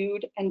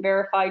reviewed and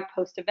verified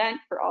post-event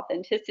for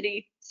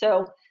authenticity.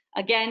 So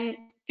again,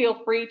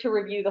 feel free to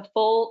review the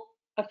full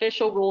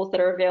official rules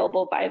that are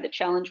available via the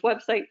challenge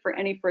website for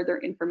any further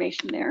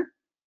information there.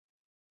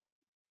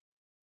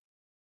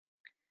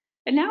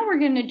 And now we're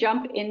going to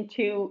jump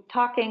into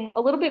talking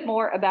a little bit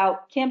more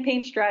about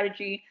campaign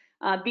strategy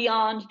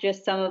beyond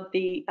just some of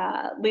the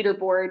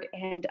leaderboard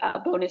and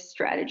bonus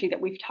strategy that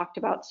we've talked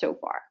about so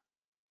far.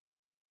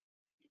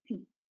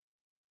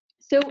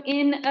 So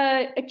in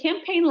a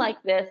campaign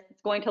like this,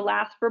 it's going to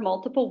last for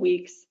multiple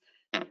weeks.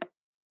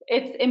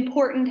 It's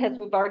important, as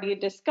we've already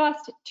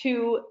discussed,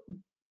 to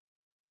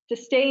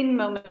sustain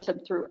momentum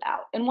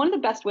throughout. And one of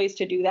the best ways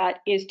to do that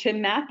is to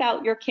map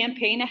out your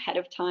campaign ahead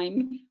of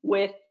time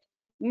with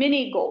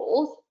mini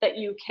goals that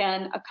you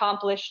can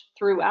accomplish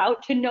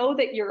throughout, to know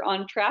that you're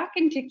on track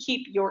and to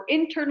keep your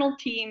internal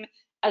team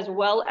as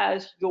well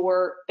as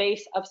your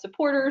base of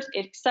supporters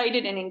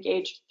excited and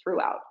engaged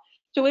throughout.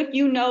 So if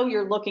you know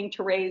you're looking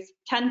to raise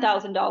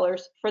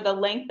 $10,000 for the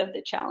length of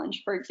the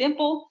challenge, for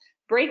example,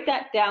 break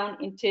that down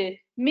into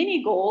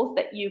mini goals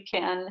that you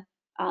can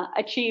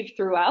achieve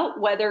throughout,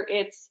 whether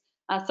it's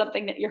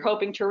something that you're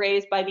hoping to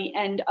raise by the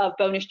end of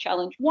bonus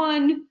challenge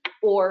 1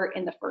 or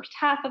in the first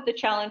half of the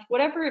challenge,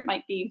 whatever it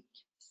might be.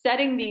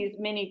 Setting these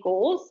mini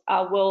goals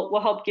will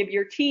help give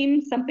your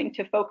team something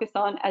to focus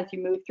on as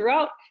you move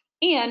throughout,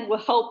 and will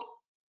help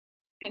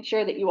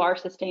ensure that you are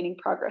sustaining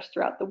progress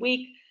throughout the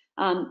week.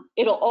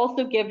 It'll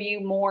also give you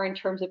more in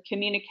terms of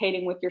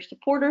communicating with your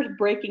supporters,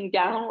 breaking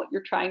down what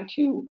you're trying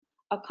to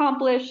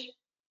accomplish.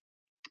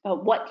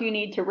 What do you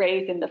need to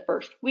raise in the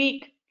first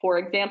week, for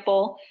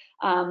example?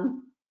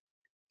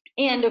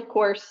 And of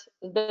course,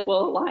 this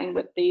will align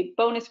with the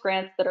bonus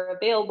grants that are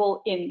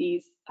available in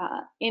these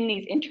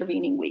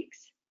intervening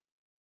weeks.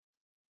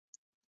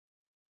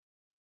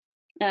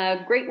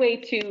 A great way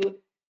to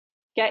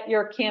get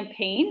your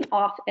campaign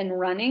off and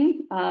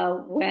running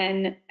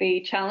when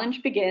the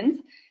challenge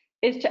begins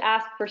is to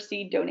ask for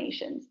seed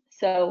donations.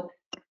 So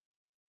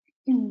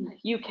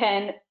you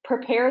can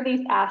prepare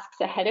these asks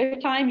ahead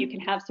of time. You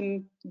can have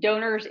some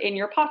donors in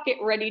your pocket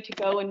ready to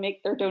go and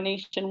make their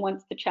donation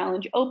once the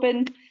challenge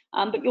opens.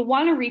 But you'll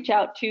want to reach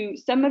out to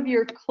some of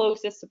your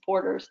closest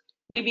supporters,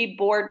 maybe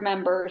board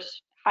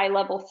members,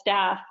 high-level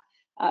staff,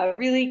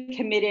 really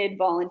committed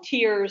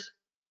volunteers,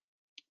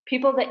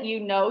 people that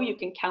you know you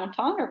can count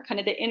on, or kind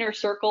of the inner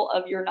circle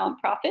of your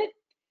nonprofit.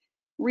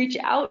 Reach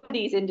out to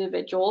these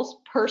individuals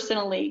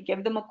personally,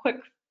 give them a quick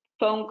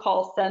phone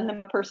call, send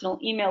them a personal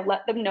email,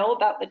 let them know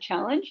about the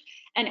challenge,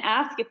 and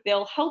ask if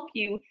they'll help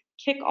you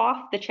kick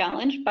off the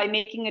challenge by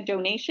making a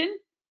donation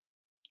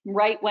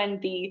right when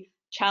the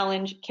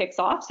challenge kicks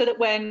off, so that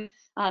when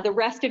the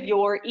rest of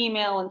your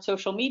email and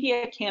social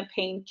media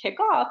campaign kick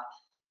off,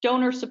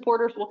 donor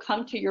supporters will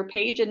come to your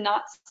page and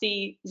not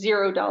see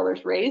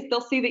 $0 raised.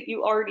 They'll see that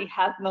you already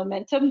have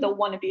momentum. They'll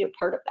want to be a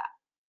part of that.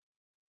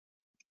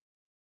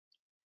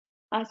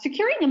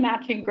 Securing a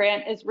matching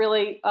grant is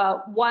really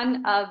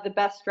one of the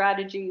best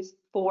strategies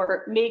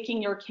for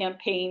making your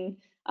campaign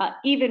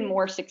even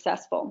more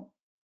successful.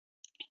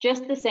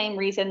 Just the same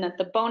reason that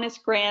the bonus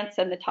grants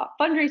and the top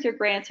fundraiser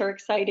grants are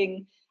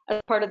exciting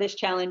as part of this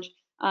challenge,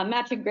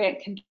 matching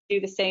grant can do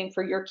the same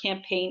for your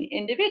campaign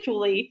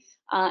individually,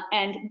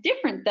 and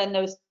different than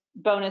those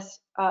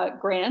bonus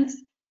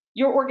grants.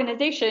 Your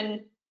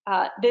organization,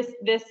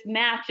 this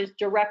match is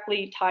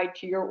directly tied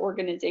to your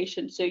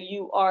organization, so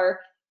you are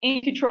in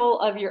control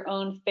of your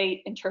own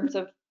fate in terms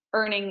of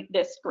earning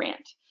this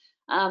grant.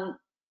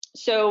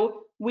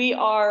 So we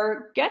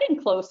are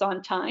getting close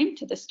on time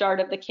to the start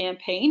of the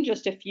campaign,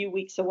 just a few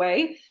weeks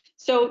away.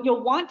 So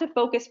you'll want to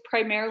focus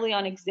primarily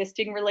on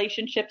existing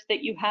relationships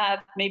that you have,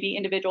 maybe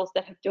individuals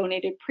that have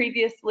donated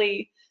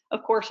previously.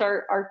 Of course,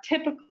 our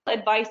typical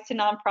advice to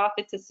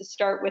nonprofits is to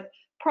start with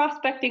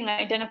prospecting and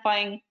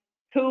identifying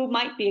who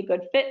might be a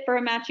good fit for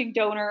a matching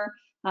donor,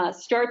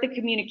 start the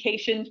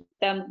communications with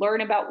them,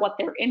 learn about what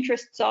their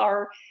interests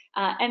are,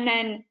 and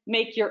then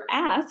make your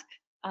ask,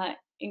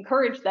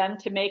 encourage them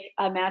to make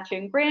a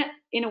matching grant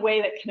in a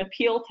way that can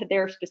appeal to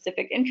their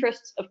specific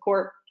interests. Of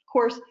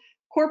course,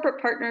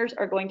 corporate partners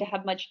are going to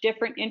have much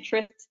different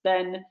interests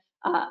than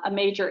a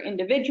major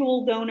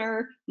individual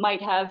donor,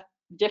 might have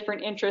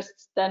different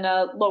interests than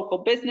a local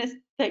business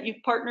that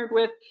you've partnered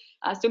with.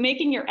 So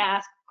making your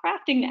ask,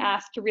 crafting the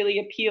ask to really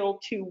appeal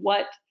to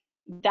what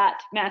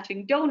that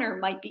matching donor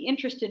might be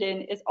interested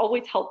in is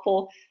always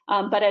helpful.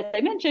 But as I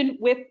mentioned,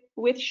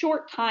 with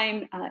short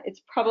time,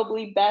 it's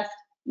probably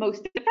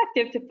most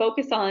effective to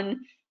focus on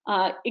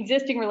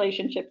existing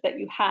relationships that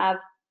you have.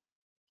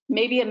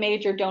 Maybe a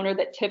major donor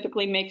that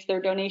typically makes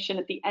their donation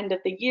at the end of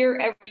the year,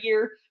 every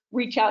year,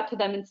 reach out to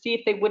them and see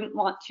if they wouldn't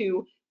want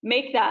to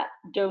make that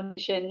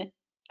donation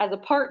as a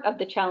part of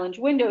the challenge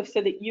window, so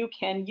that you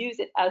can use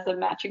it as a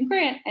matching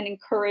grant and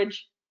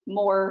encourage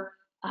more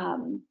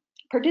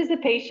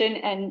participation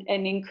and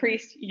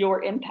increase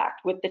your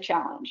impact with the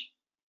challenge.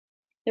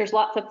 There's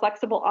lots of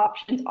flexible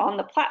options on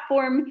the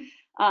platform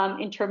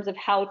in terms of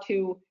how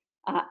to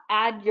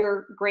add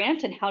your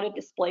grant and how to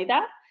display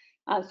that.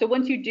 So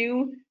once you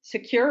do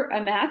secure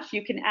a match,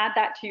 you can add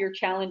that to your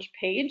challenge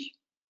page.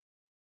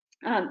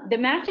 The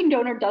matching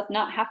donor does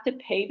not have to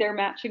pay their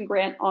matching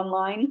grant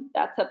online.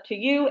 That's up to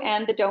you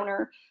and the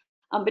donor.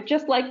 But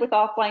just like with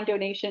offline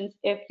donations,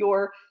 if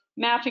your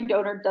matching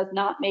donor does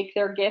not make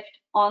their gift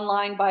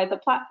online by the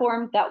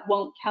platform, that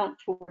won't count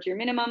towards your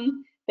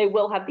minimum. They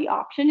will have the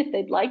option, if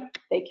they'd like,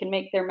 they can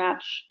make their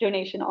match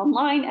donation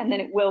online, and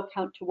then it will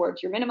count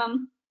towards your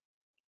minimum.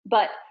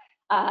 But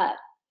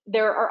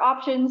there are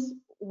options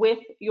with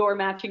your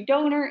matching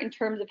donor in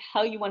terms of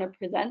how you want to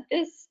present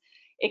this.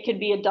 It could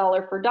be a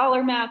dollar for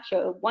dollar match,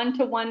 a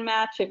one-to-one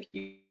match. If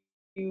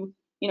you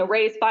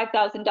raise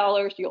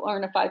 $5,000, you'll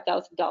earn a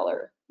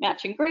 $5,000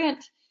 matching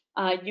grant.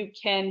 You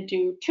can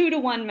do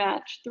 2-to-1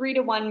 match,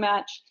 3-to-1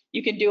 match.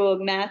 You can do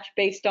a match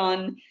based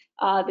on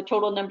the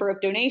total number of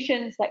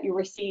donations that you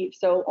receive.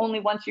 So only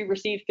once you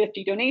receive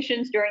 50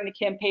 donations during the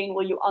campaign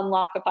will you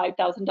unlock a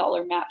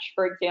 $5,000 match,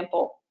 for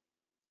example.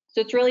 So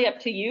it's really up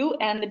to you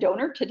and the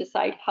donor to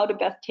decide how to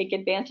best take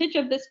advantage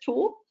of this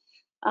tool.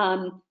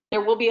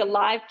 There will be a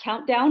live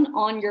countdown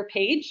on your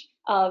page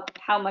of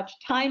how much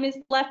time is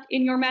left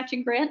in your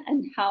matching grant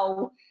and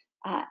how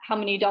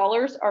many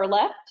dollars are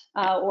left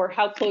or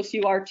how close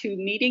you are to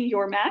meeting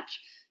your match.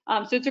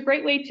 So it's a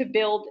great way to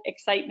build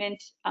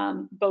excitement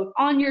both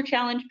on your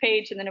challenge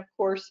page and then, of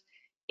course,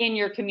 in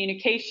your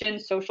communication,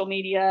 social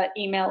media,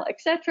 email,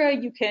 etc.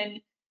 You can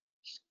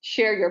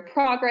share your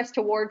progress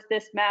towards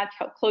this match,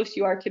 how close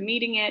you are to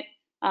meeting it.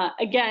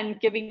 Again,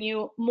 giving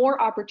you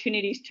more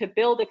opportunities to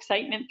build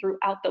excitement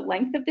throughout the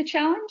length of the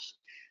challenge.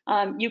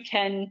 You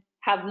can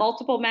have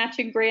multiple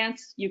matching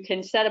grants. You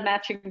can set a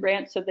matching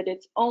grant so that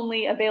it's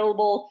only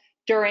available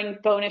during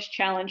bonus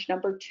challenge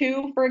number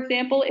 2, for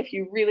example. If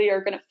you really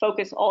are going to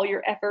focus all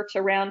your efforts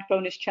around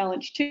bonus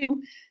challenge 2,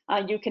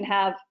 you can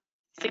have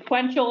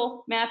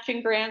sequential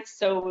matching grants.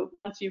 So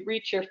once you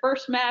reach your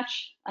first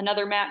match,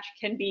 another match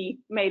can be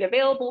made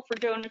available for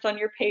donors on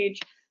your page.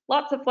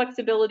 Lots of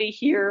flexibility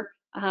here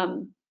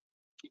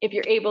if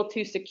you're able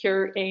to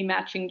secure a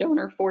matching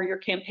donor for your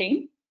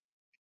campaign.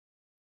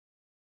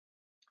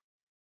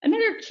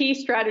 Another key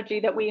strategy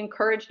that we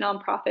encourage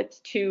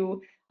nonprofits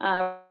to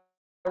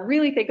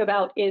really think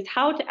about is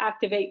how to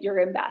activate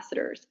your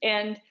ambassadors.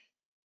 And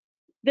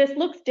this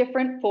looks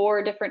different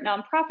for different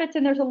nonprofits,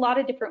 and there's a lot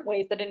of different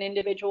ways that an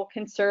individual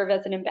can serve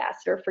as an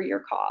ambassador for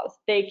your cause.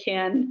 They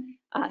can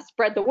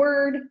spread the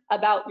word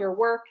about your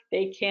work.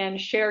 They can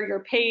share your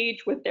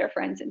page with their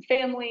friends and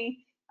family.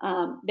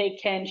 They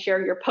can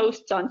share your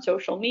posts on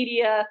social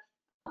media.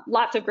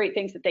 Lots of great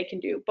things that they can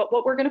do. But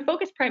what we're going to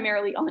focus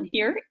primarily on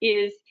here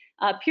is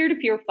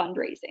peer-to-peer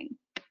fundraising.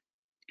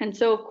 And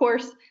so, of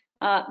course,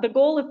 the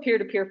goal of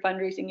peer-to-peer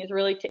fundraising is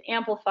really to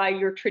amplify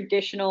your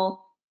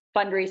traditional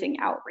fundraising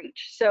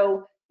outreach.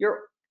 So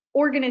your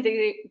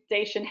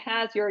organization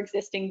has your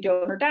existing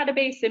donor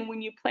database, and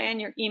when you plan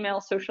your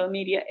email, social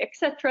media,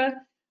 etc.,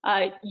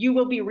 you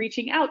will be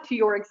reaching out to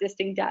your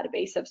existing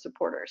database of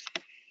supporters.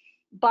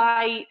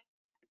 By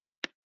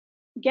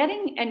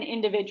getting an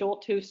individual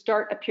to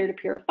start a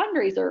peer-to-peer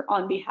fundraiser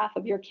on behalf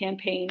of your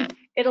campaign,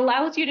 it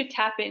allows you to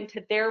tap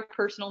into their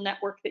personal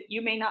network that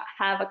you may not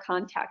have a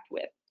contact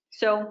with.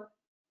 So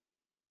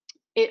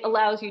it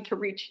allows you to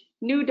reach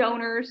new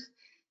donors,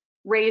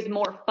 raise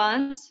more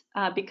funds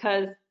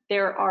because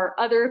there are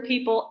other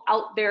people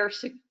out there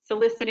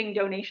soliciting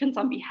donations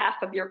on behalf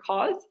of your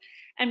cause.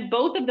 And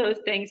both of those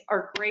things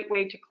are a great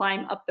way to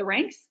climb up the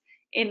ranks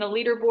in the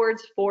leaderboards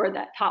for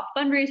that top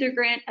fundraiser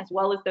grant, as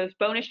well as those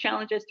bonus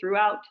challenges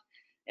throughout.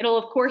 It'll,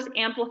 of course,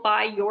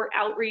 amplify your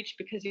outreach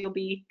because you'll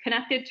be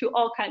connected to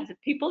all kinds of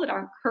people that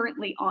aren't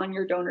currently on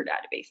your donor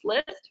database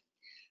list.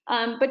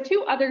 But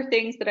two other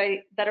things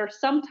that are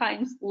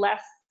sometimes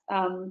less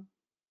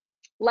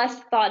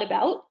thought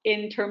about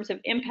in terms of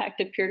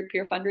impact of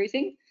peer-to-peer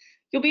fundraising,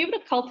 you'll be able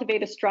to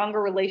cultivate a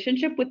stronger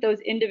relationship with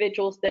those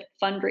individuals that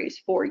fundraise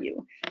for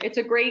you. It's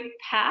a great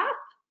path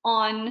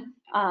on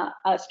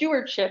a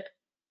stewardship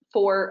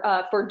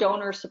for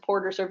donor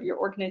supporters of your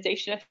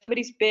organization. If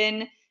somebody's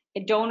been a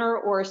donor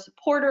or a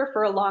supporter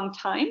for a long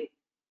time,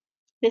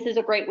 this is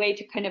a great way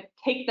to kind of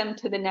take them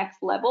to the next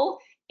level,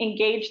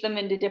 engage them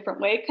in a different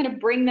way, kind of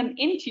bring them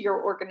into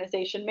your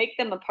organization, make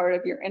them a part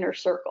of your inner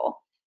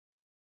circle.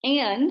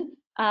 And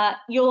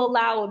you'll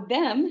allow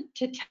them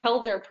to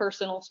tell their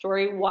personal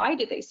story. Why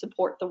do they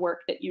support the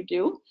work that you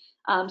do?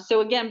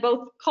 So again,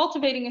 both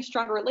cultivating a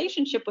stronger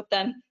relationship with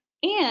them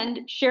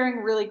and sharing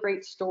really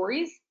great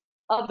stories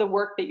of the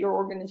work that your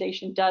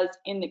organization does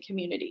in the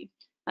community.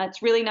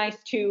 It's really nice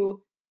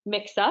to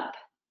mix up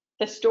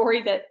the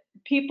story that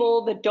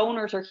the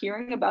donors are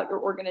hearing about your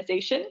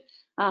organization.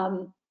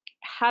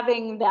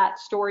 Having that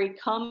story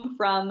come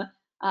from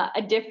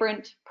a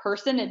different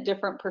person, a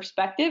different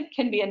perspective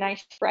can be a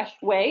nice, fresh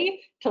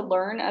way to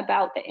learn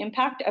about the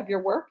impact of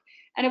your work.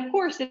 And of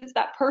course, it's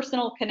that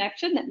personal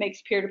connection that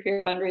makes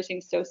peer-to-peer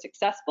fundraising so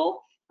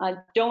successful.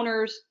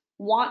 Donors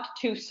want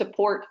to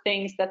support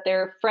things that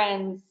their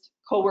friends,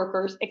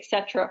 coworkers,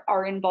 etc.,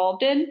 are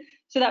involved in.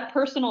 So that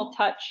personal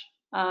touch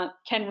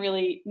can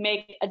really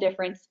make a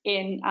difference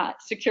in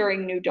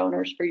securing new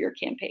donors for your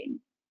campaign.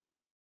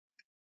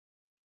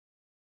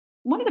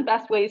 One of the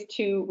best ways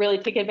to really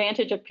take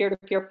advantage of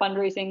peer-to-peer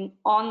fundraising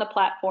on the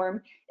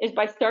platform is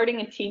by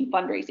starting a team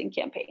fundraising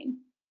campaign.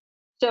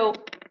 So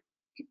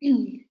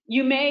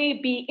You may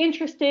be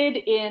interested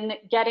in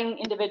getting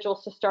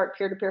individuals to start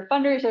peer-to-peer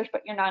fundraisers,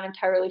 but you're not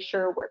entirely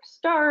sure where to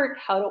start,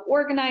 how to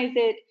organize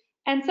it.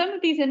 And some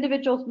of these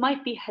individuals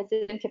might be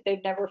hesitant if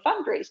they've never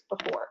fundraised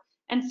before.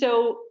 And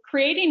so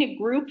creating a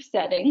group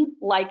setting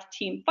like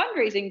team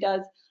fundraising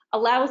does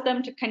allows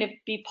them to kind of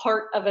be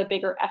part of a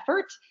bigger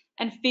effort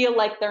and feel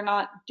like they're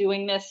not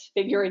doing this,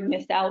 figuring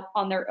this out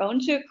on their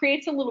own. So it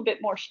creates a little bit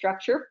more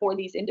structure for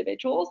these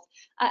individuals,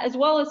 as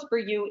well as for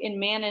you in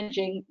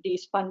managing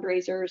these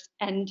fundraisers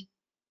and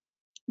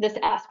this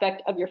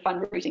aspect of your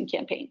fundraising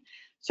campaign.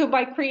 So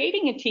by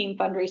creating a team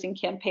fundraising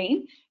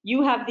campaign,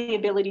 you have the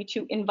ability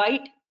to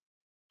invite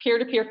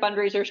peer-to-peer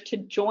fundraisers to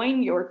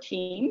join your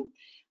team.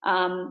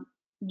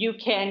 You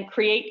can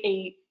create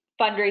a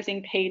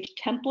fundraising page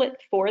template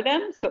for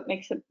them, so it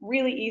makes it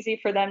really easy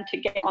for them to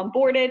get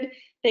onboarded.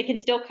 They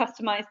can still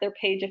customize their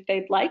page if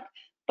they'd like,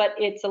 but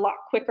it's a lot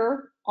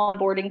quicker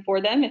onboarding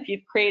for them if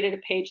you've created a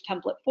page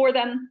template for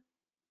them.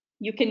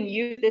 You can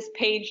use this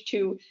page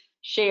to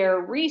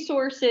share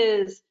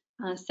resources,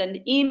 send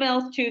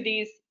emails to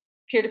these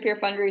peer-to-peer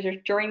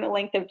fundraisers during the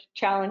length of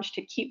challenge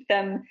to keep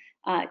them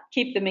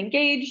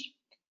engaged,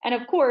 and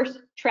of course,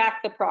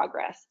 track the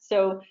progress.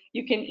 So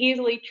you can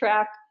easily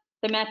track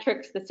the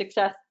metrics, the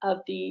success of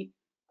the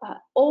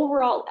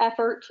overall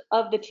effort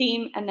of the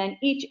team, and then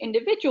each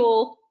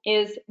individual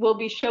will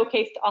be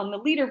showcased on the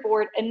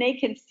leaderboard, and they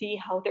can see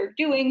how they're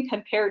doing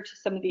compared to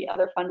some of the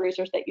other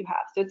fundraisers that you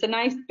have. So it's a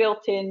nice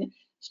built-in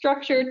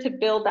structure to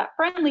build that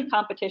friendly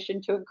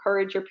competition to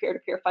encourage your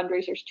peer-to-peer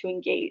fundraisers to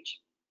engage.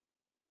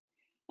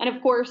 And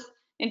of course,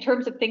 in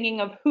terms of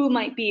thinking of who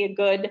might be a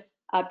good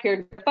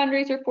peer-to-peer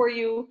fundraiser for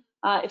you,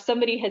 if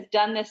somebody has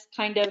done this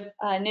kind of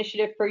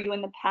initiative for you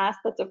in the past,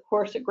 that's of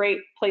course a great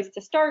place to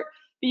start.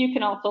 But you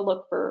can also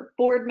look for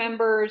board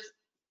members,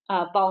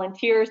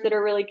 volunteers that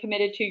are really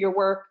committed to your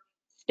work,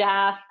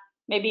 staff,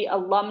 maybe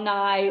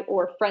alumni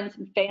or friends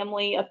and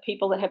family of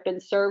people that have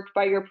been served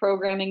by your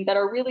programming that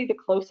are really the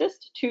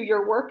closest to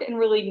your work and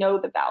really know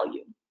the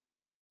value.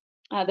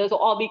 Those will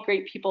all be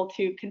great people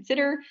to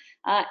consider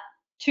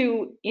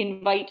to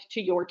invite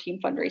to your team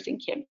fundraising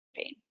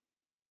campaign.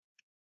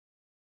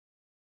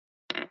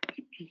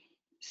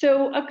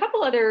 So a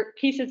couple other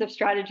pieces of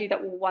strategy that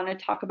we'll want to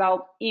talk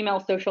about: email,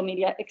 social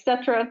media,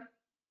 etc.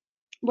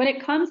 When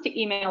it comes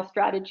to email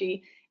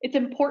strategy, it's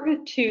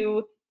important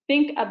to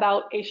think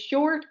about a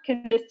short,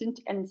 consistent,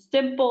 and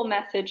simple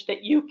message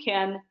that you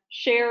can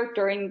share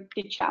during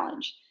the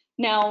challenge.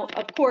 Now,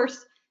 of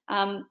course,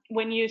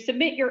 when you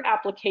submit your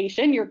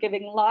application, you're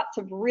giving lots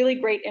of really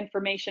great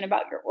information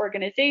about your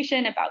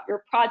organization, about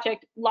your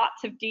project,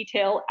 lots of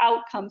detail,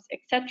 outcomes,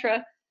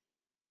 etc.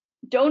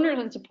 Donors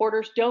and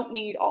supporters don't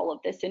need all of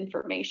this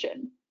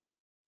information,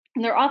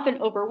 and they're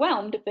often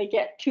overwhelmed if they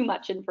get too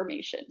much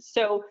information.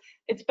 So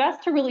it's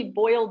best to really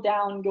boil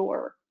down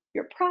your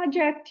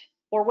project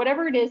or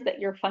whatever it is that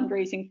you're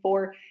fundraising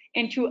for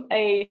into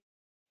a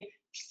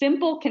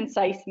simple,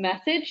 concise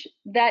message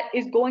that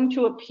is going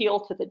to appeal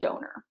to the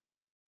donor.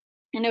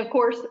 And of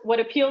course, what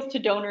appeals to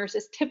donors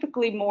is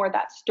typically more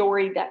that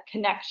story, that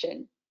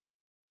connection.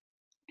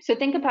 So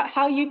think about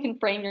how you can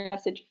frame your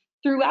message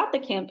throughout the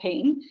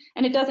campaign.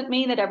 And it doesn't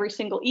mean that every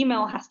single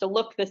email has to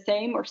look the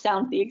same or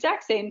sound the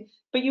exact same,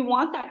 but you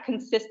want that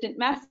consistent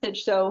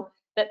message so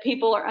that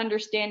people are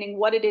understanding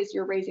what it is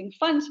you're raising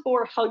funds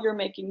for, how you're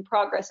making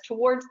progress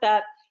towards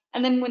that.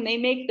 And then when they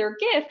make their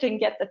gift and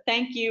get the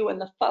thank you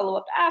and the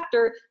follow-up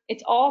after,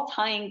 it's all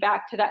tying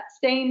back to that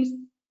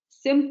same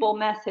simple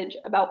message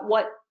about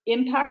what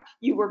impact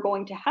you were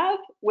going to have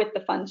with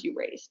the funds you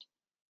raised.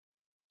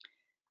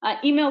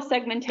 Email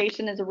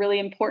segmentation is a really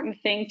important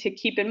thing to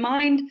keep in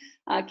mind.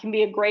 It can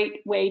be a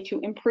great way to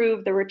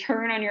improve the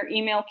return on your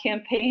email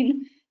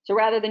campaign. So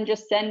rather than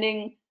just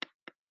sending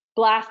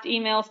blast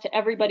emails to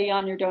everybody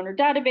on your donor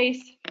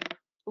database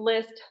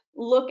list,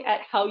 look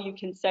at how you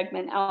can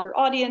segment out your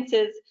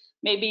audiences.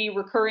 Maybe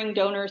recurring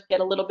donors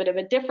get a little bit of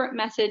a different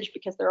message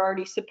because they're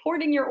already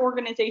supporting your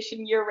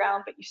organization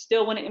year-round, but you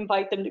still want to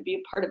invite them to be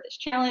a part of this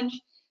challenge.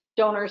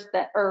 Donors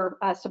that are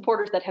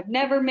supporters that have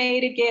never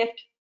made a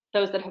gift,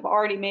 those that have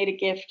already made a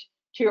gift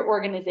to your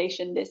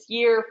organization this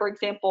year. For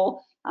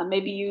example,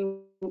 maybe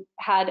you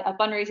had a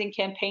fundraising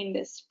campaign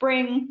this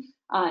spring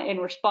in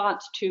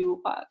response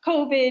to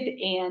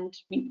COVID and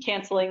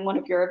canceling one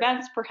of your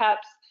events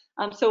perhaps.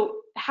 So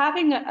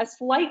having a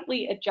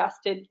slightly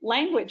adjusted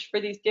language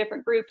for these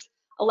different groups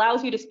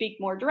allows you to speak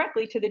more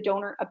directly to the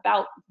donor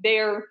about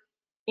their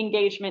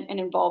engagement and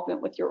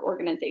involvement with your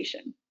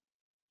organization.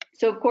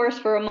 So of course,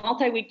 for a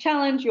multi-week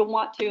challenge, you'll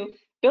want to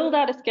build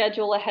out a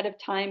schedule ahead of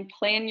time,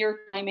 plan your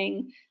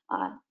timing,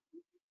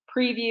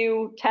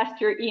 preview,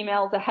 test your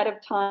emails ahead of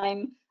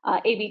time.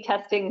 A/B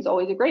testing is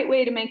always a great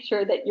way to make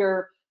sure that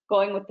you're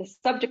going with the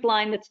subject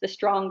line that's the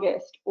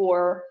strongest,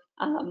 or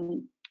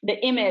the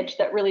image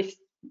that really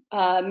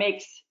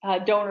makes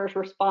donors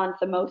respond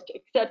the most,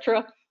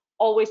 etc.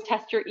 Always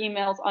test your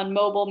emails on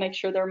mobile, make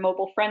sure they're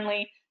mobile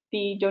friendly.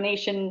 The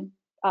donation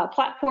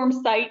platform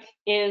site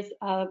is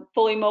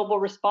fully mobile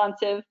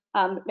responsive.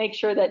 Make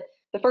sure that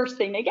the first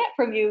thing they get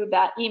from you,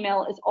 that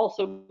email is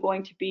also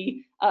going to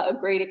be a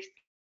great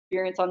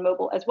experience on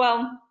mobile as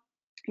well.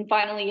 And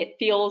finally, it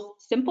feels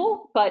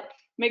simple, but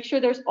make sure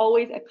there's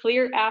always a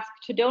clear ask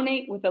to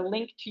donate with a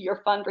link to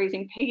your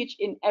fundraising page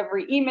in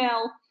every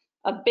email,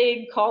 a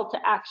big call to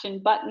action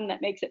button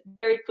that makes it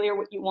very clear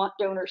what you want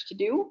donors to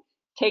do,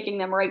 taking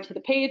them right to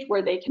the page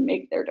where they can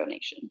make their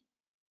donation.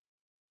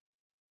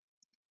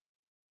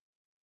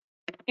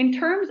 In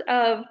terms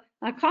of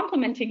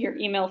complementing your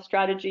email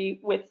strategy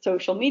with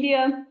social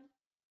media,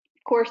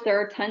 of course, there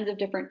are tons of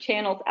different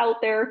channels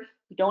out there.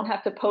 You don't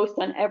have to post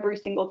on every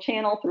single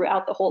channel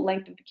throughout the whole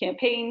length of the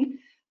campaign.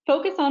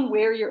 Focus on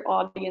where your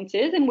audience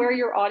is and where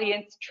your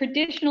audience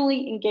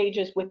traditionally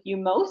engages with you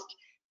most,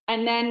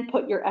 and then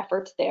put your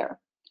efforts there.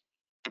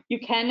 You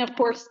can, of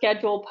course,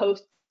 schedule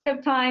posts ahead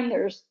of time.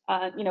 There's,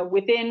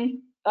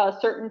 within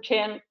certain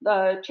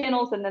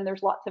channels, and then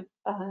there's lots of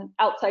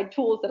outside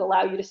tools that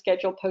allow you to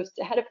schedule posts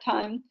ahead of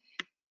time.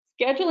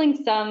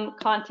 Scheduling some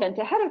content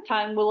ahead of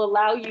time will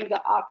allow you the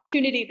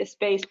opportunity, the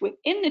space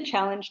within the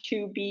challenge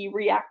to be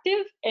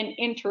reactive and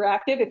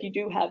interactive. If you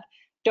do have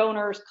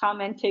donors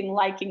commenting,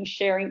 liking,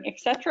 sharing,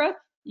 etc.,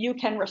 you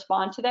can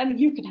respond to them.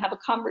 You can have a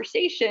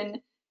conversation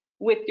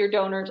with your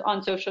donors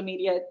on social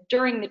media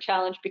during the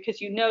challenge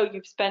because you know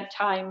you've spent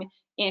time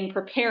in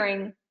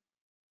preparing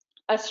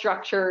a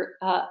structure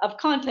of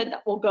content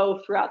that will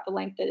go throughout the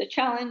length of the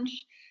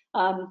challenge.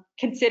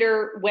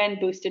 Consider when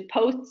boosted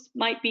posts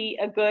might be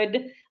a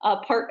good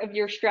part of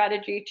your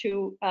strategy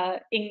to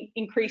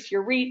increase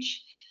your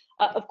reach.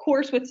 Of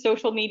course, with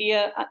social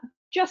media,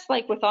 just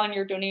like with on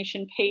your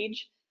donation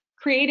page,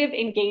 creative,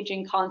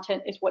 engaging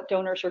content is what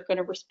donors are going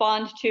to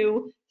respond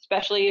to,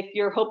 especially if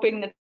you're hoping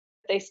that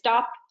they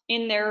stop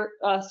in their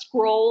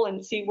scroll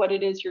and see what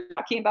it is you're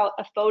talking about,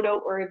 a photo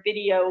or a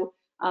video.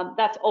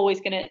 That's always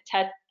going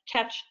to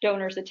catch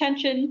donors'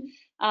 attention.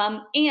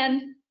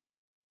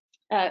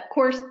 Of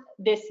course,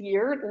 this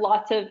year,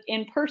 lots of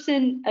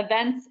in-person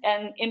events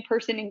and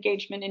in-person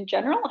engagement in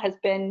general has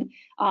been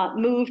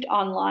moved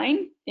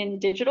online in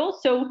digital.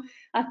 So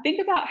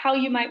think about how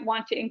you might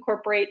want to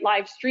incorporate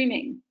live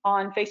streaming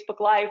on Facebook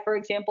Live, for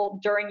example,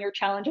 during your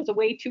challenge as a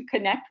way to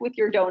connect with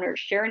your donors,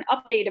 share an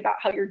update about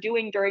how you're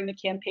doing during the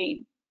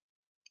campaign.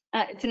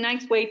 It's a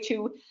nice way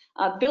to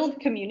build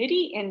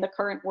community in the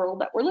current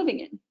world that we're living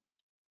in.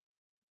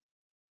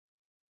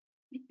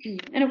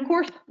 And of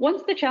course,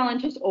 once the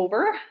challenge is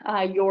over,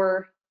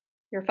 your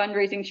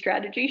fundraising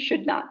strategy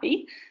should not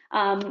be.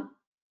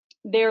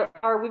 We've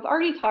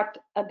already talked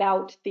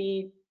about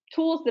the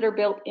tools that are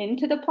built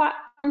into the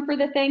platform for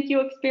the thank you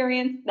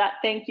experience, that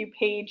thank you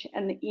page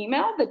and the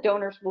email that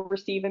donors will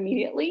receive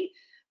immediately.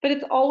 But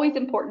it's always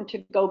important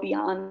to go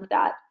beyond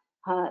that,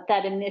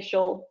 that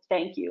initial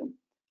thank you.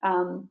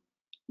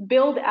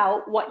 Build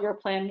out what your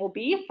plan will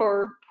be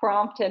for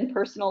prompt and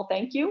personal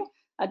thank you.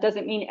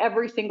 Doesn't mean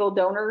every single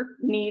donor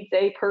needs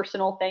a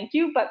personal thank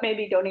you, but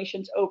maybe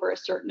donations over a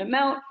certain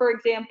amount, for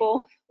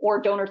example,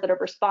 or donors that have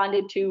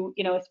responded to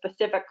a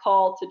specific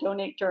call to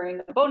donate during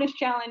the bonus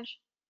challenge.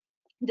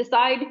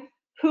 Decide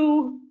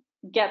who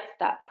gets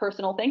that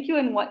personal thank you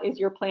and what is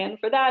your plan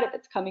for that, if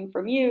it's coming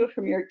from you,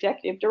 from your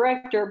executive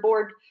director,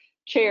 board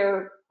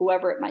chair,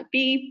 whoever it might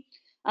be.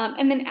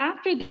 And then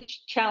after the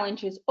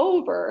challenge is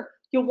over,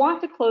 you'll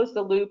want to close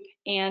the loop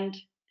and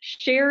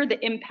share the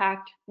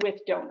impact with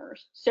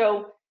donors.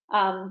 So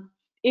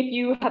if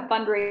you have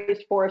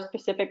fundraised for a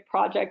specific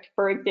project,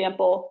 for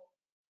example,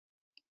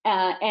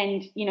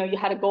 and you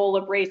had a goal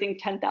of raising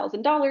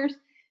 $10,000,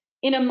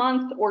 in a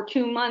month or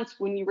 2 months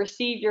when you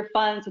receive your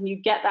funds and you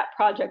get that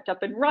project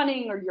up and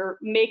running, or you're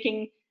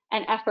making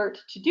an effort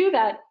to do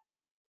that,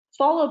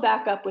 follow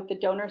back up with the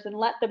donors and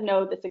let them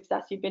know the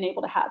success you've been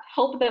able to have.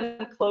 Help them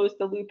close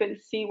the loop and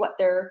see what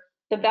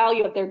the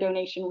value of their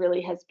donation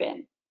really has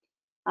been.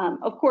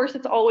 Of course,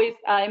 it's always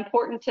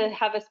important to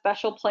have a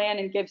special plan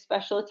and give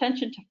special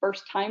attention to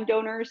first-time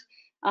donors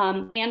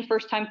and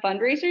first-time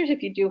fundraisers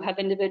if you do have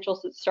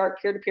individuals that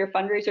start peer-to-peer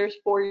fundraisers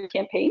for your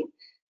campaign.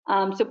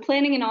 So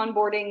planning an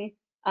onboarding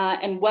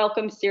and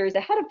welcome series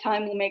ahead of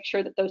time will make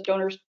sure that those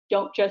donors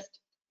don't just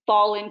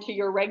fall into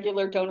your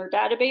regular donor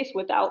database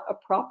without a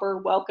proper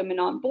welcome and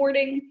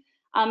onboarding.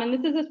 And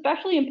this is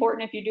especially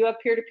important if you do have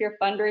peer-to-peer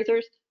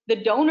fundraisers. The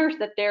donors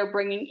that they're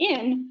bringing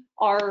in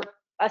are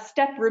a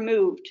step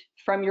removed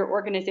from your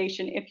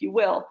organization, if you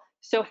will.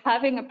 So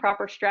having a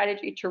proper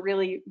strategy to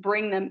really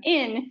bring them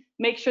in,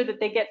 make sure that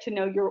they get to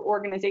know your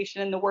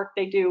organization and the work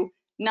they do,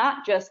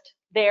 not just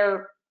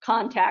their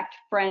contact,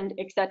 friend,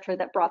 etc.,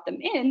 that brought them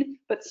in,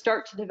 but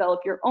start to develop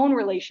your own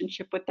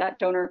relationship with that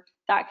donor.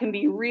 That can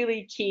be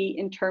really key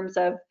in terms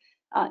of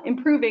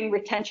improving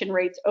retention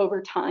rates over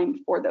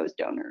time for those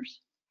donors.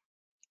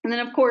 And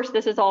then, of course,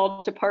 this is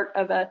all a part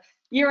of a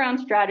year-round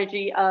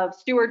strategy of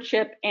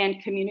stewardship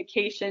and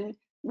communication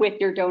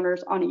with your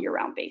donors on a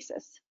year-round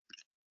basis.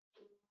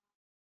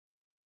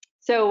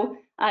 So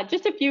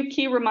just a few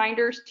key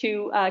reminders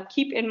to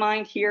keep in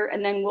mind here,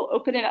 and then we'll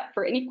open it up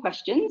for any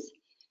questions.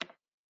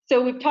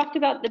 So we've talked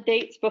about the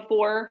dates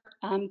before,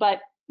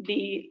 but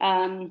the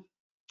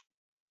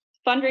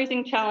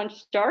fundraising challenge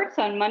starts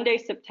on Monday,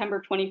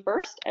 September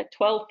 21st at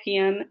 12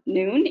 p.m.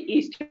 noon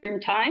Eastern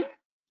Time.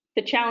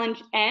 The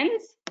challenge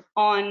ends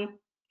on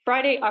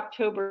Friday,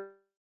 October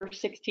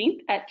 16th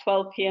at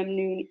 12 p.m.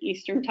 noon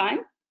Eastern Time.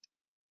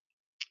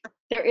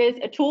 There is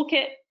a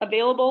toolkit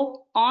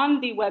available on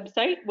the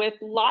website with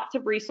lots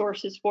of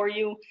resources for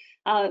you.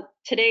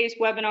 Today's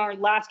webinar,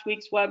 last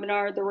week's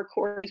webinar, the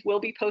recordings will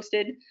be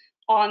posted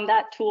on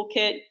that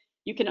toolkit.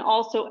 You can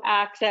also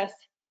access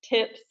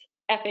tips,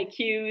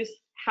 FAQs,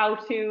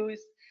 how-tos.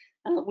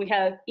 We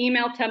have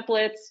email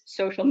templates,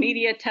 social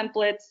media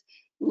templates,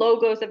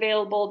 logos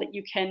available that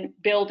you can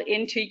build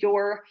into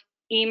your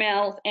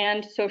emails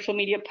and social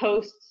media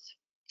posts.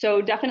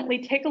 So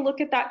definitely take a look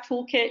at that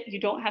toolkit. You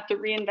don't have to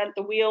reinvent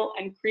the wheel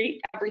and create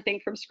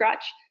everything from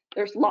scratch.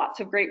 There's lots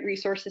of great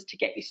resources to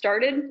get you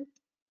started.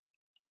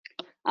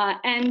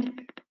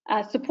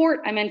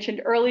 Support, I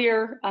mentioned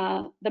earlier,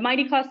 the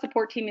Mighty Cause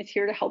support team is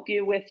here to help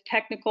you with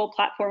technical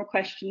platform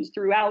questions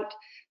throughout.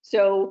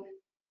 So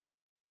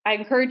I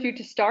encourage you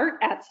to start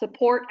at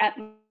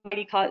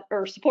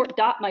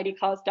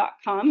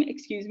support.mightycause.com.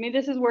 Excuse me.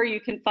 This is where you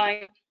can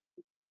find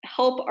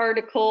help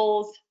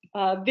articles,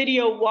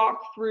 video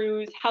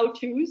walkthroughs,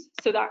 how-tos.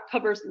 So that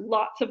covers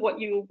lots of what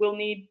you will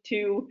need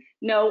to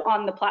know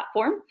on the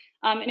platform.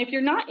 And if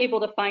you're not able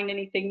to find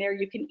anything there,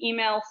 you can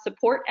email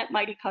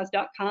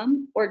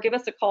support@mightycause.com or give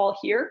us a call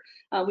here.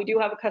 We do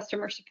have a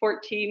customer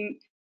support team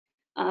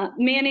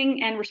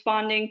manning and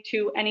responding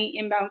to any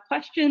inbound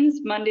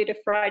questions Monday to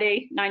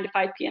Friday, 9 to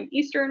 5 p.m.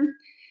 Eastern.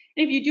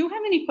 And if you do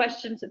have any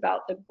questions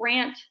about the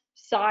grant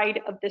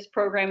side of this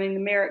programming, the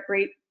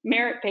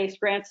merit-based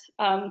grants,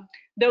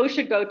 those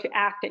should go to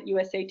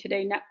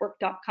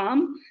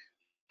act@usatodaynetwork.com.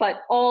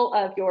 But all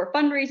of your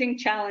fundraising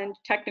challenge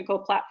technical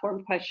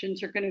platform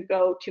questions are going to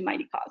go to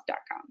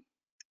mightycause.com.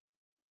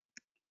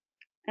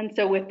 And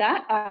so with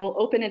that, I will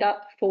open it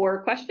up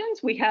for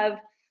questions. We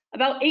have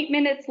about 8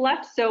 minutes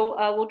left, so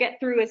we'll get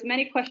through as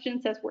many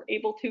questions as we're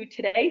able to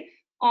today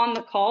on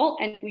the call.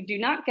 And if we do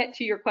not get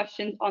to your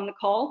questions on the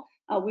call,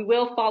 we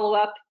will follow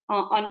up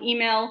on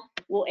email.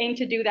 We'll aim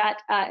to do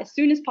that as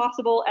soon as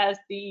possible as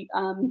the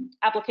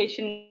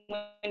application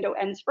window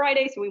ends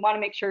Friday. So we want to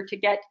make sure to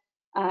get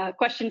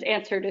questions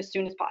answered as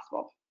soon as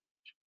possible.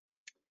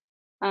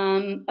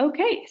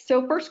 Okay,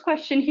 so first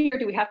question here,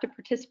 do we have to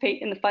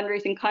participate in the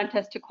fundraising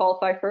contest to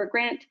qualify for a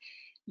grant?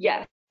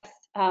 Yes,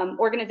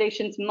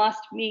 organizations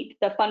must meet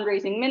the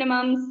fundraising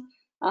minimums,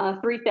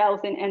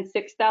 3,000 and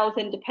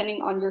 6,000,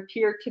 depending on your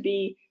tier to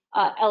be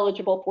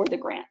eligible for the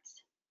grants.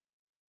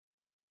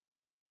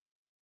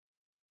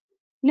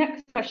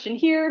 Next question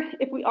here,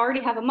 if we already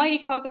have a Mighty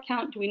Cause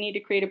account, do we need to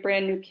create a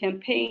brand new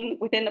campaign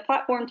within the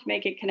platform to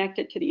make it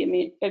connected to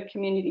the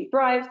Community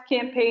Thrives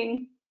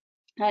campaign?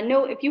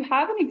 No, if you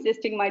have an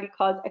existing Mighty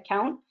Cause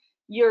account,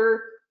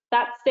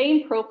 that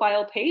same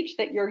profile page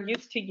that you're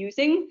used to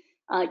using,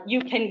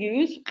 you can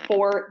use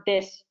for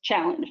this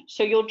challenge.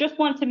 So you'll just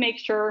want to make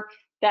sure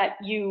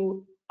that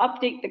you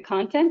update the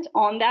content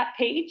on that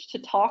page to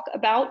talk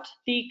about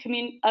the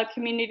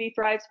Community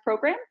Thrives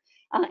program.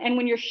 And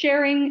when you're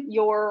sharing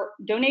your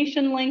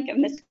donation link,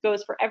 and this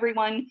goes for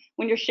everyone,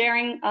 when you're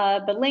sharing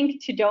the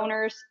link to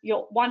donors,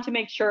 you'll want to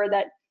make sure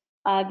that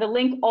the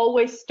link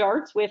always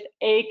starts with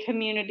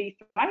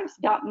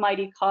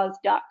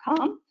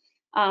acommunitythrives.mightycause.com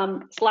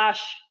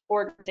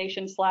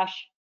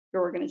 /organization/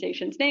 your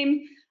organization's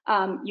name.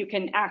 You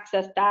can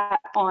access that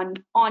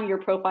on your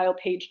profile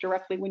page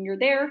directly when you're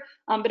there.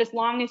 But as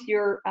long as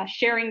you're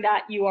sharing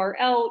that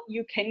URL,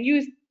 you can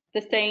use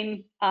the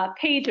same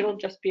page. It'll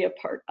just be a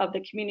part of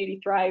the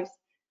Community Thrives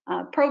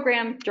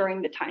program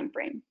during the time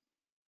frame.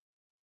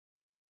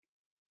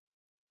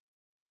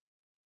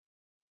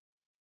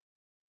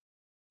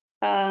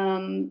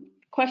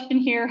 Question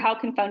here, how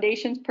can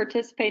foundations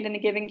participate in the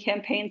giving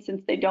campaign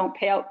since they don't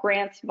pay out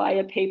grants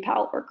via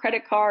PayPal or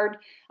credit card?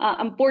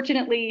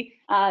 Unfortunately,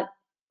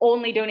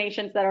 only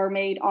donations that are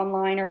made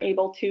online are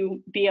able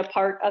to be a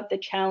part of the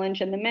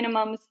challenge and the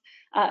minimums.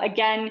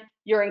 Again,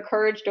 you're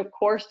encouraged, of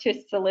course, to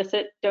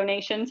solicit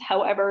donations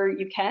however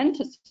you can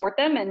to support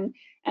them. And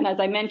as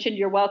I mentioned,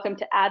 you're welcome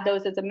to add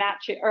those as a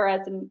match or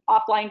as an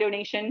offline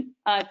donation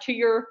to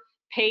your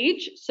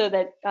page so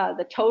that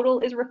the total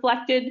is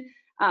reflected.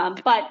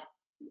 But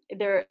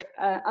there,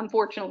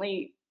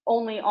 unfortunately,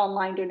 only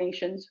online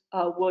donations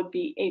would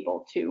be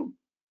able to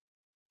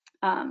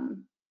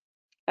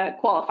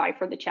qualify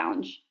for the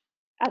challenge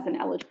as an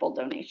eligible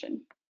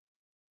donation.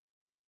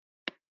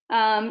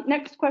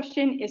 Next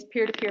question, is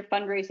peer-to-peer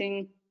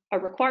fundraising a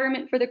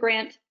requirement for the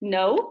grant?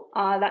 No,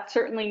 that's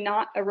certainly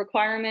not a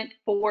requirement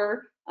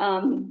for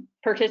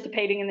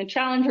participating in the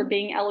challenge or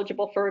being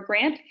eligible for a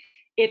grant.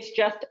 It's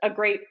just a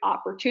great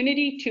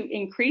opportunity to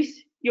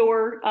increase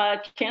your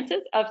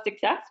chances of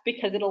success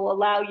because it'll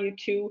allow you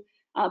to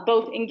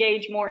both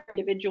engage more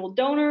individual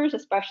donors,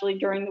 especially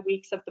during the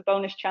weeks of the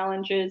bonus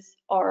challenges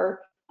are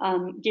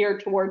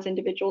geared towards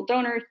individual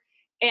donors,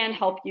 and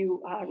help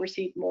you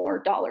receive more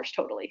dollars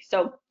totally.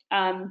 So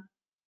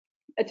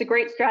it's a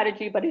great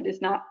strategy, but it is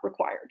not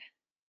required.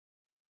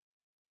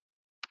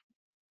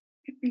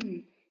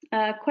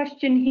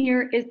 Question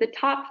here, is the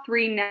top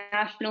 3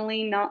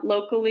 nationally, not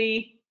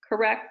locally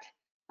correct?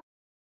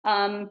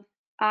 I'm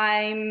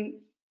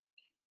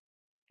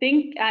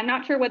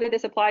not sure whether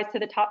this applies to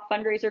the top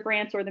fundraiser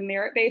grants or the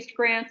merit-based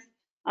grants,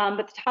 but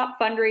the top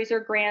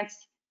fundraiser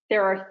grants,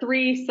 there are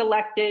 3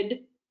 selected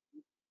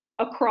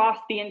across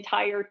the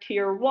entire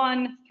tier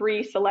 1,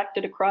 3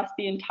 selected across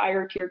the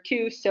entire tier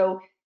 2. So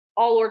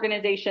all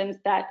organizations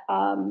that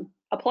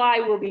apply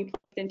will be placed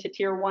into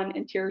tier 1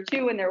 and tier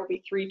 2, and there will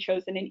be 3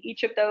 chosen in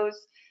each of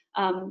those.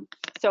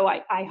 So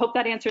I hope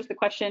that answers the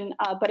question,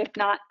 but if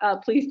not,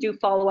 please do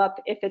follow up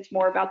if it's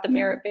more about the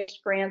merit-based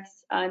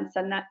grants and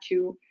send that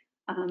to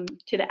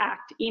the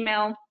ACT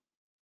email.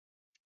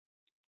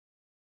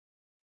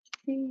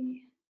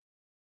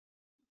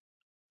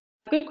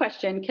 Good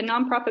question. Can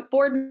nonprofit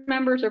board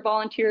members or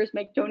volunteers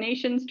make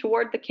donations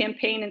toward the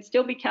campaign and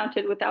still be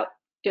counted without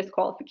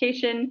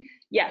disqualification?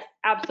 Yes,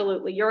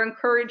 absolutely. You're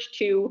encouraged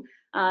to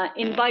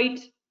invite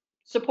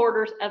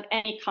supporters of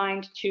any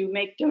kind to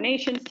make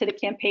donations to the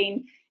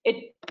campaign.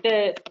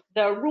 The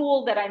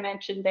rule that I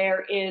mentioned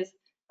there is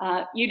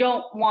you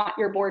don't want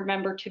your board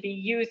member to be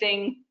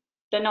using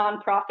the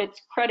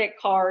nonprofit's credit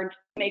card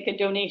to make a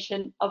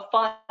donation of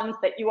funds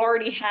that you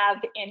already have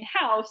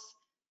in-house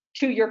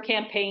to your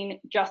campaign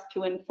just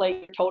to inflate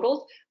your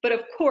totals. But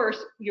of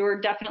course,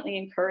 you're definitely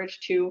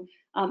encouraged to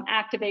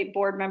activate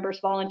board members,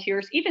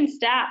 volunteers, even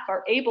staff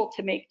are able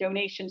to make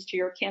donations to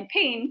your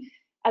campaign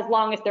as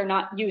long as they're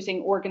not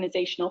using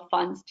organizational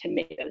funds to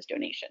make those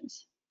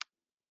donations.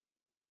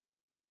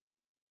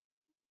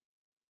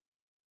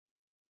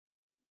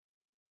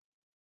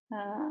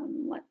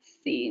 Let's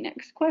see,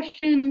 next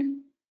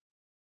question.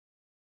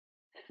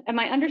 Am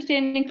I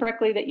understanding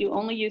correctly that you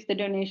only use the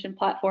donation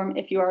platform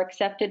if you are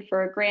accepted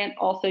for a grant?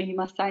 Also, you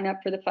must sign up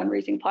for the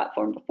fundraising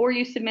platform before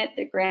you submit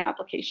the grant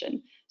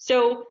application.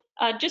 So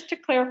just to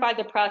clarify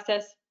the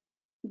process,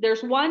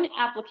 there's one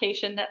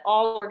application that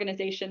all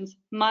organizations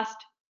must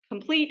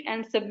complete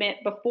and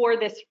submit before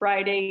this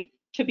Friday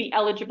to be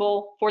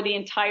eligible for the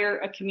entire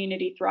A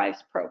Community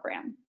Thrives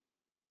program.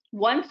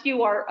 Once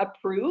you are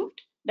approved,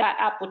 that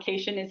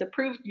application is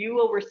approved, you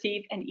will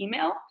receive an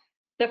email.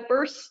 The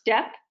first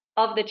step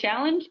of the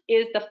challenge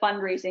is the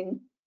fundraising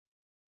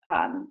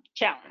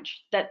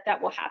challenge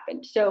that will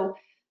happen. So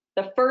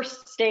the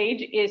first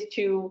stage is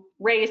to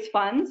raise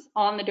funds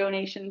on the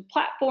donation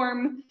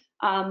platform.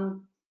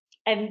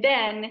 And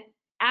then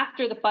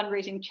after the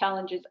fundraising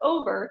challenge is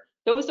over,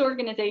 those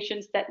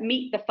organizations that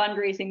meet the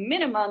fundraising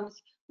minimums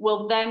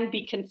will then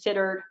be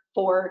considered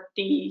for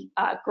the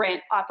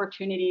grant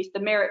opportunities, the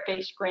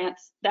merit-based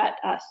grants that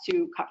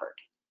Sue covered.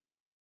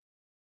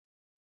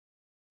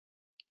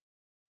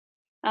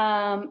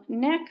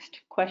 Next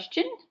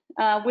question.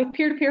 With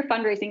peer-to-peer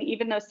fundraising,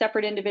 even though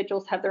separate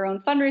individuals have their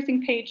own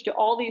fundraising page, do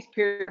all these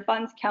peer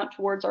funds count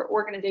towards our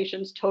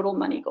organization's total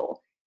money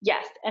goal?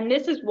 Yes, and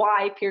this is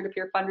why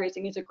peer-to-peer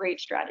fundraising is a great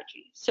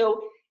strategy.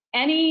 So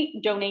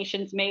any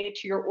donations made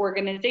to your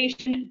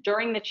organization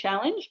during the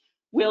challenge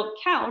will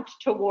count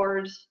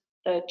towards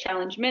the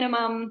challenge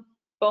minimum,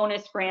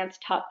 bonus grants,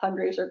 top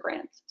fundraiser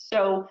grants.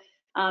 So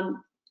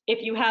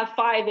if you have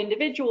 5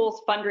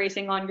 individuals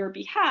fundraising on your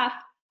behalf,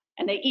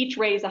 and they each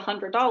raise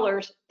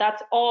 $100,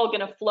 that's all going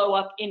to flow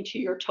up into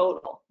your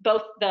total,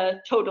 both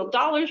the total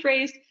dollars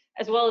raised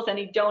as well as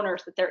any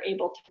donors that they're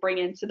able to bring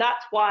in. So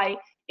that's why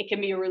it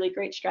can be a really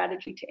great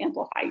strategy to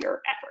amplify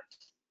your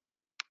efforts.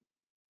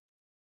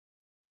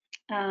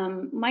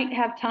 Might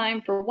have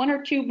time for 1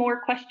 or 2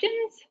 more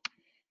questions.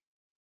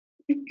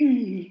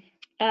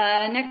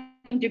 Next,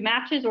 do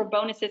matches or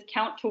bonuses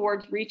count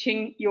towards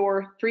reaching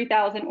your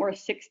 $3,000 or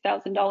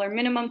 $6,000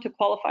 minimum to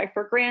qualify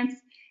for grants?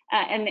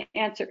 And the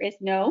answer is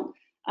no.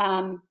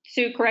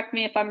 Sue, correct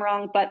me if I'm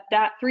wrong, but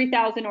that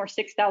 $3,000 or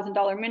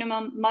 $6,000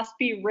 minimum must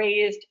be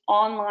raised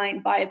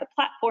online via the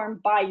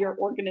platform by your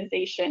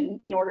organization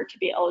in order to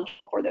be eligible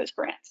for those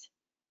grants.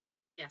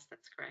 Yes,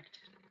 that's correct.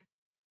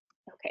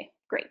 Okay,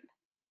 great.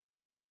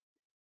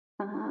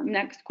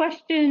 Next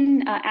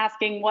question,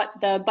 asking what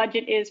the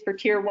budget is for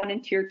tier 1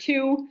 and tier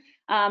 2.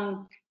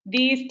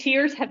 These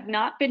tiers have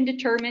not been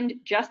determined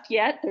just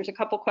yet. There's a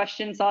couple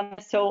questions on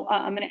this, so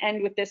I'm going to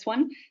end with this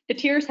one. The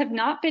tiers have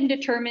not been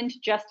determined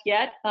just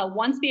yet.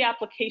 Once the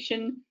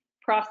application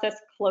process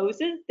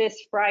closes this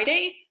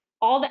Friday,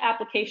 all the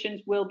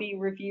applications will be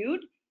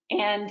reviewed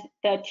and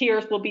the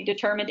tiers will be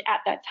determined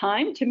at that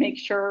time to make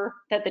sure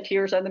that the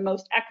tiers are the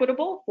most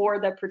equitable for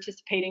the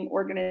participating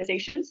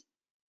organizations.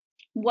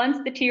 Once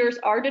the tiers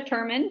are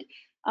determined,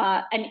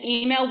 an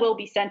email will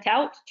be sent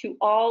out to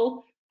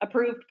all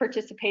approved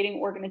participating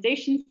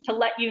organizations to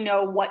let you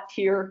know what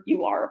tier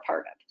you are a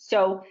part of.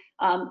 So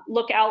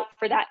look out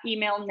for that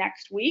email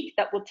next week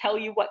that will tell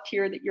you what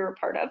tier that you're a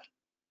part of.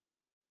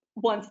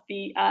 Once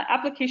the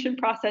application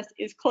process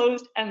is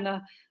closed and the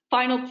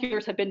final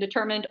tiers have been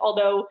determined,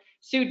 although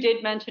Sue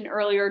did mention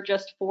earlier,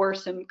 just for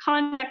some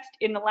context,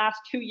 in the last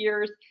 2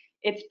 years,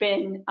 it's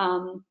been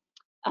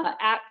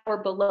at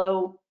or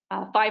below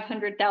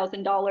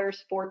 $500,000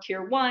 for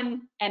tier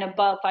 1 and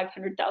above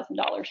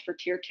 $500,000 for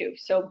tier 2.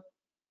 So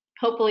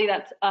Hopefully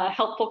that's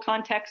helpful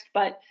context,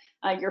 but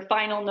your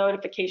final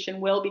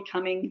notification will be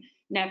coming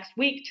next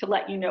week to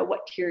let you know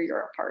what tier you're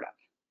a part of.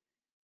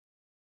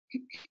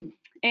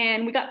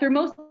 And we got through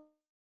most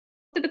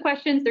of the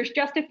questions. There's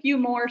just a few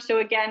more. So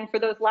again, for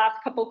those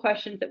last couple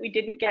questions that we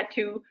didn't get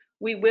to,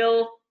 we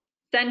will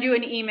send you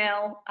an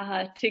email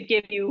to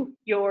give you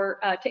your,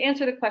 to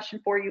answer the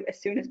question for you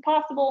as soon as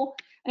possible.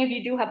 And if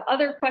you do have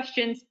other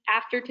questions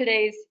after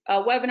today's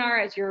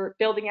webinar, as you're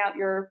building out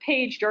your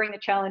page during the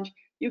challenge,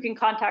 you can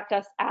contact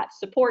us at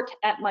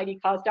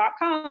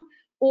support@mightycause.com,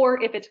 or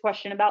if it's a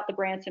question about the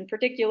grants in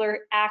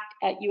particular,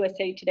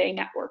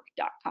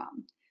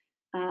 act@usatodaynetwork.com.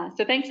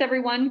 So thanks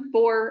everyone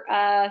for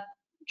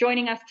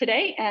joining us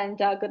today, and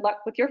good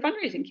luck with your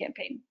fundraising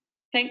campaign.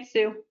 Thanks,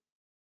 Sue.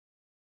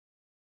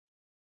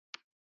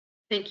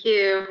 Thank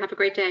you. Have a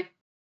great day.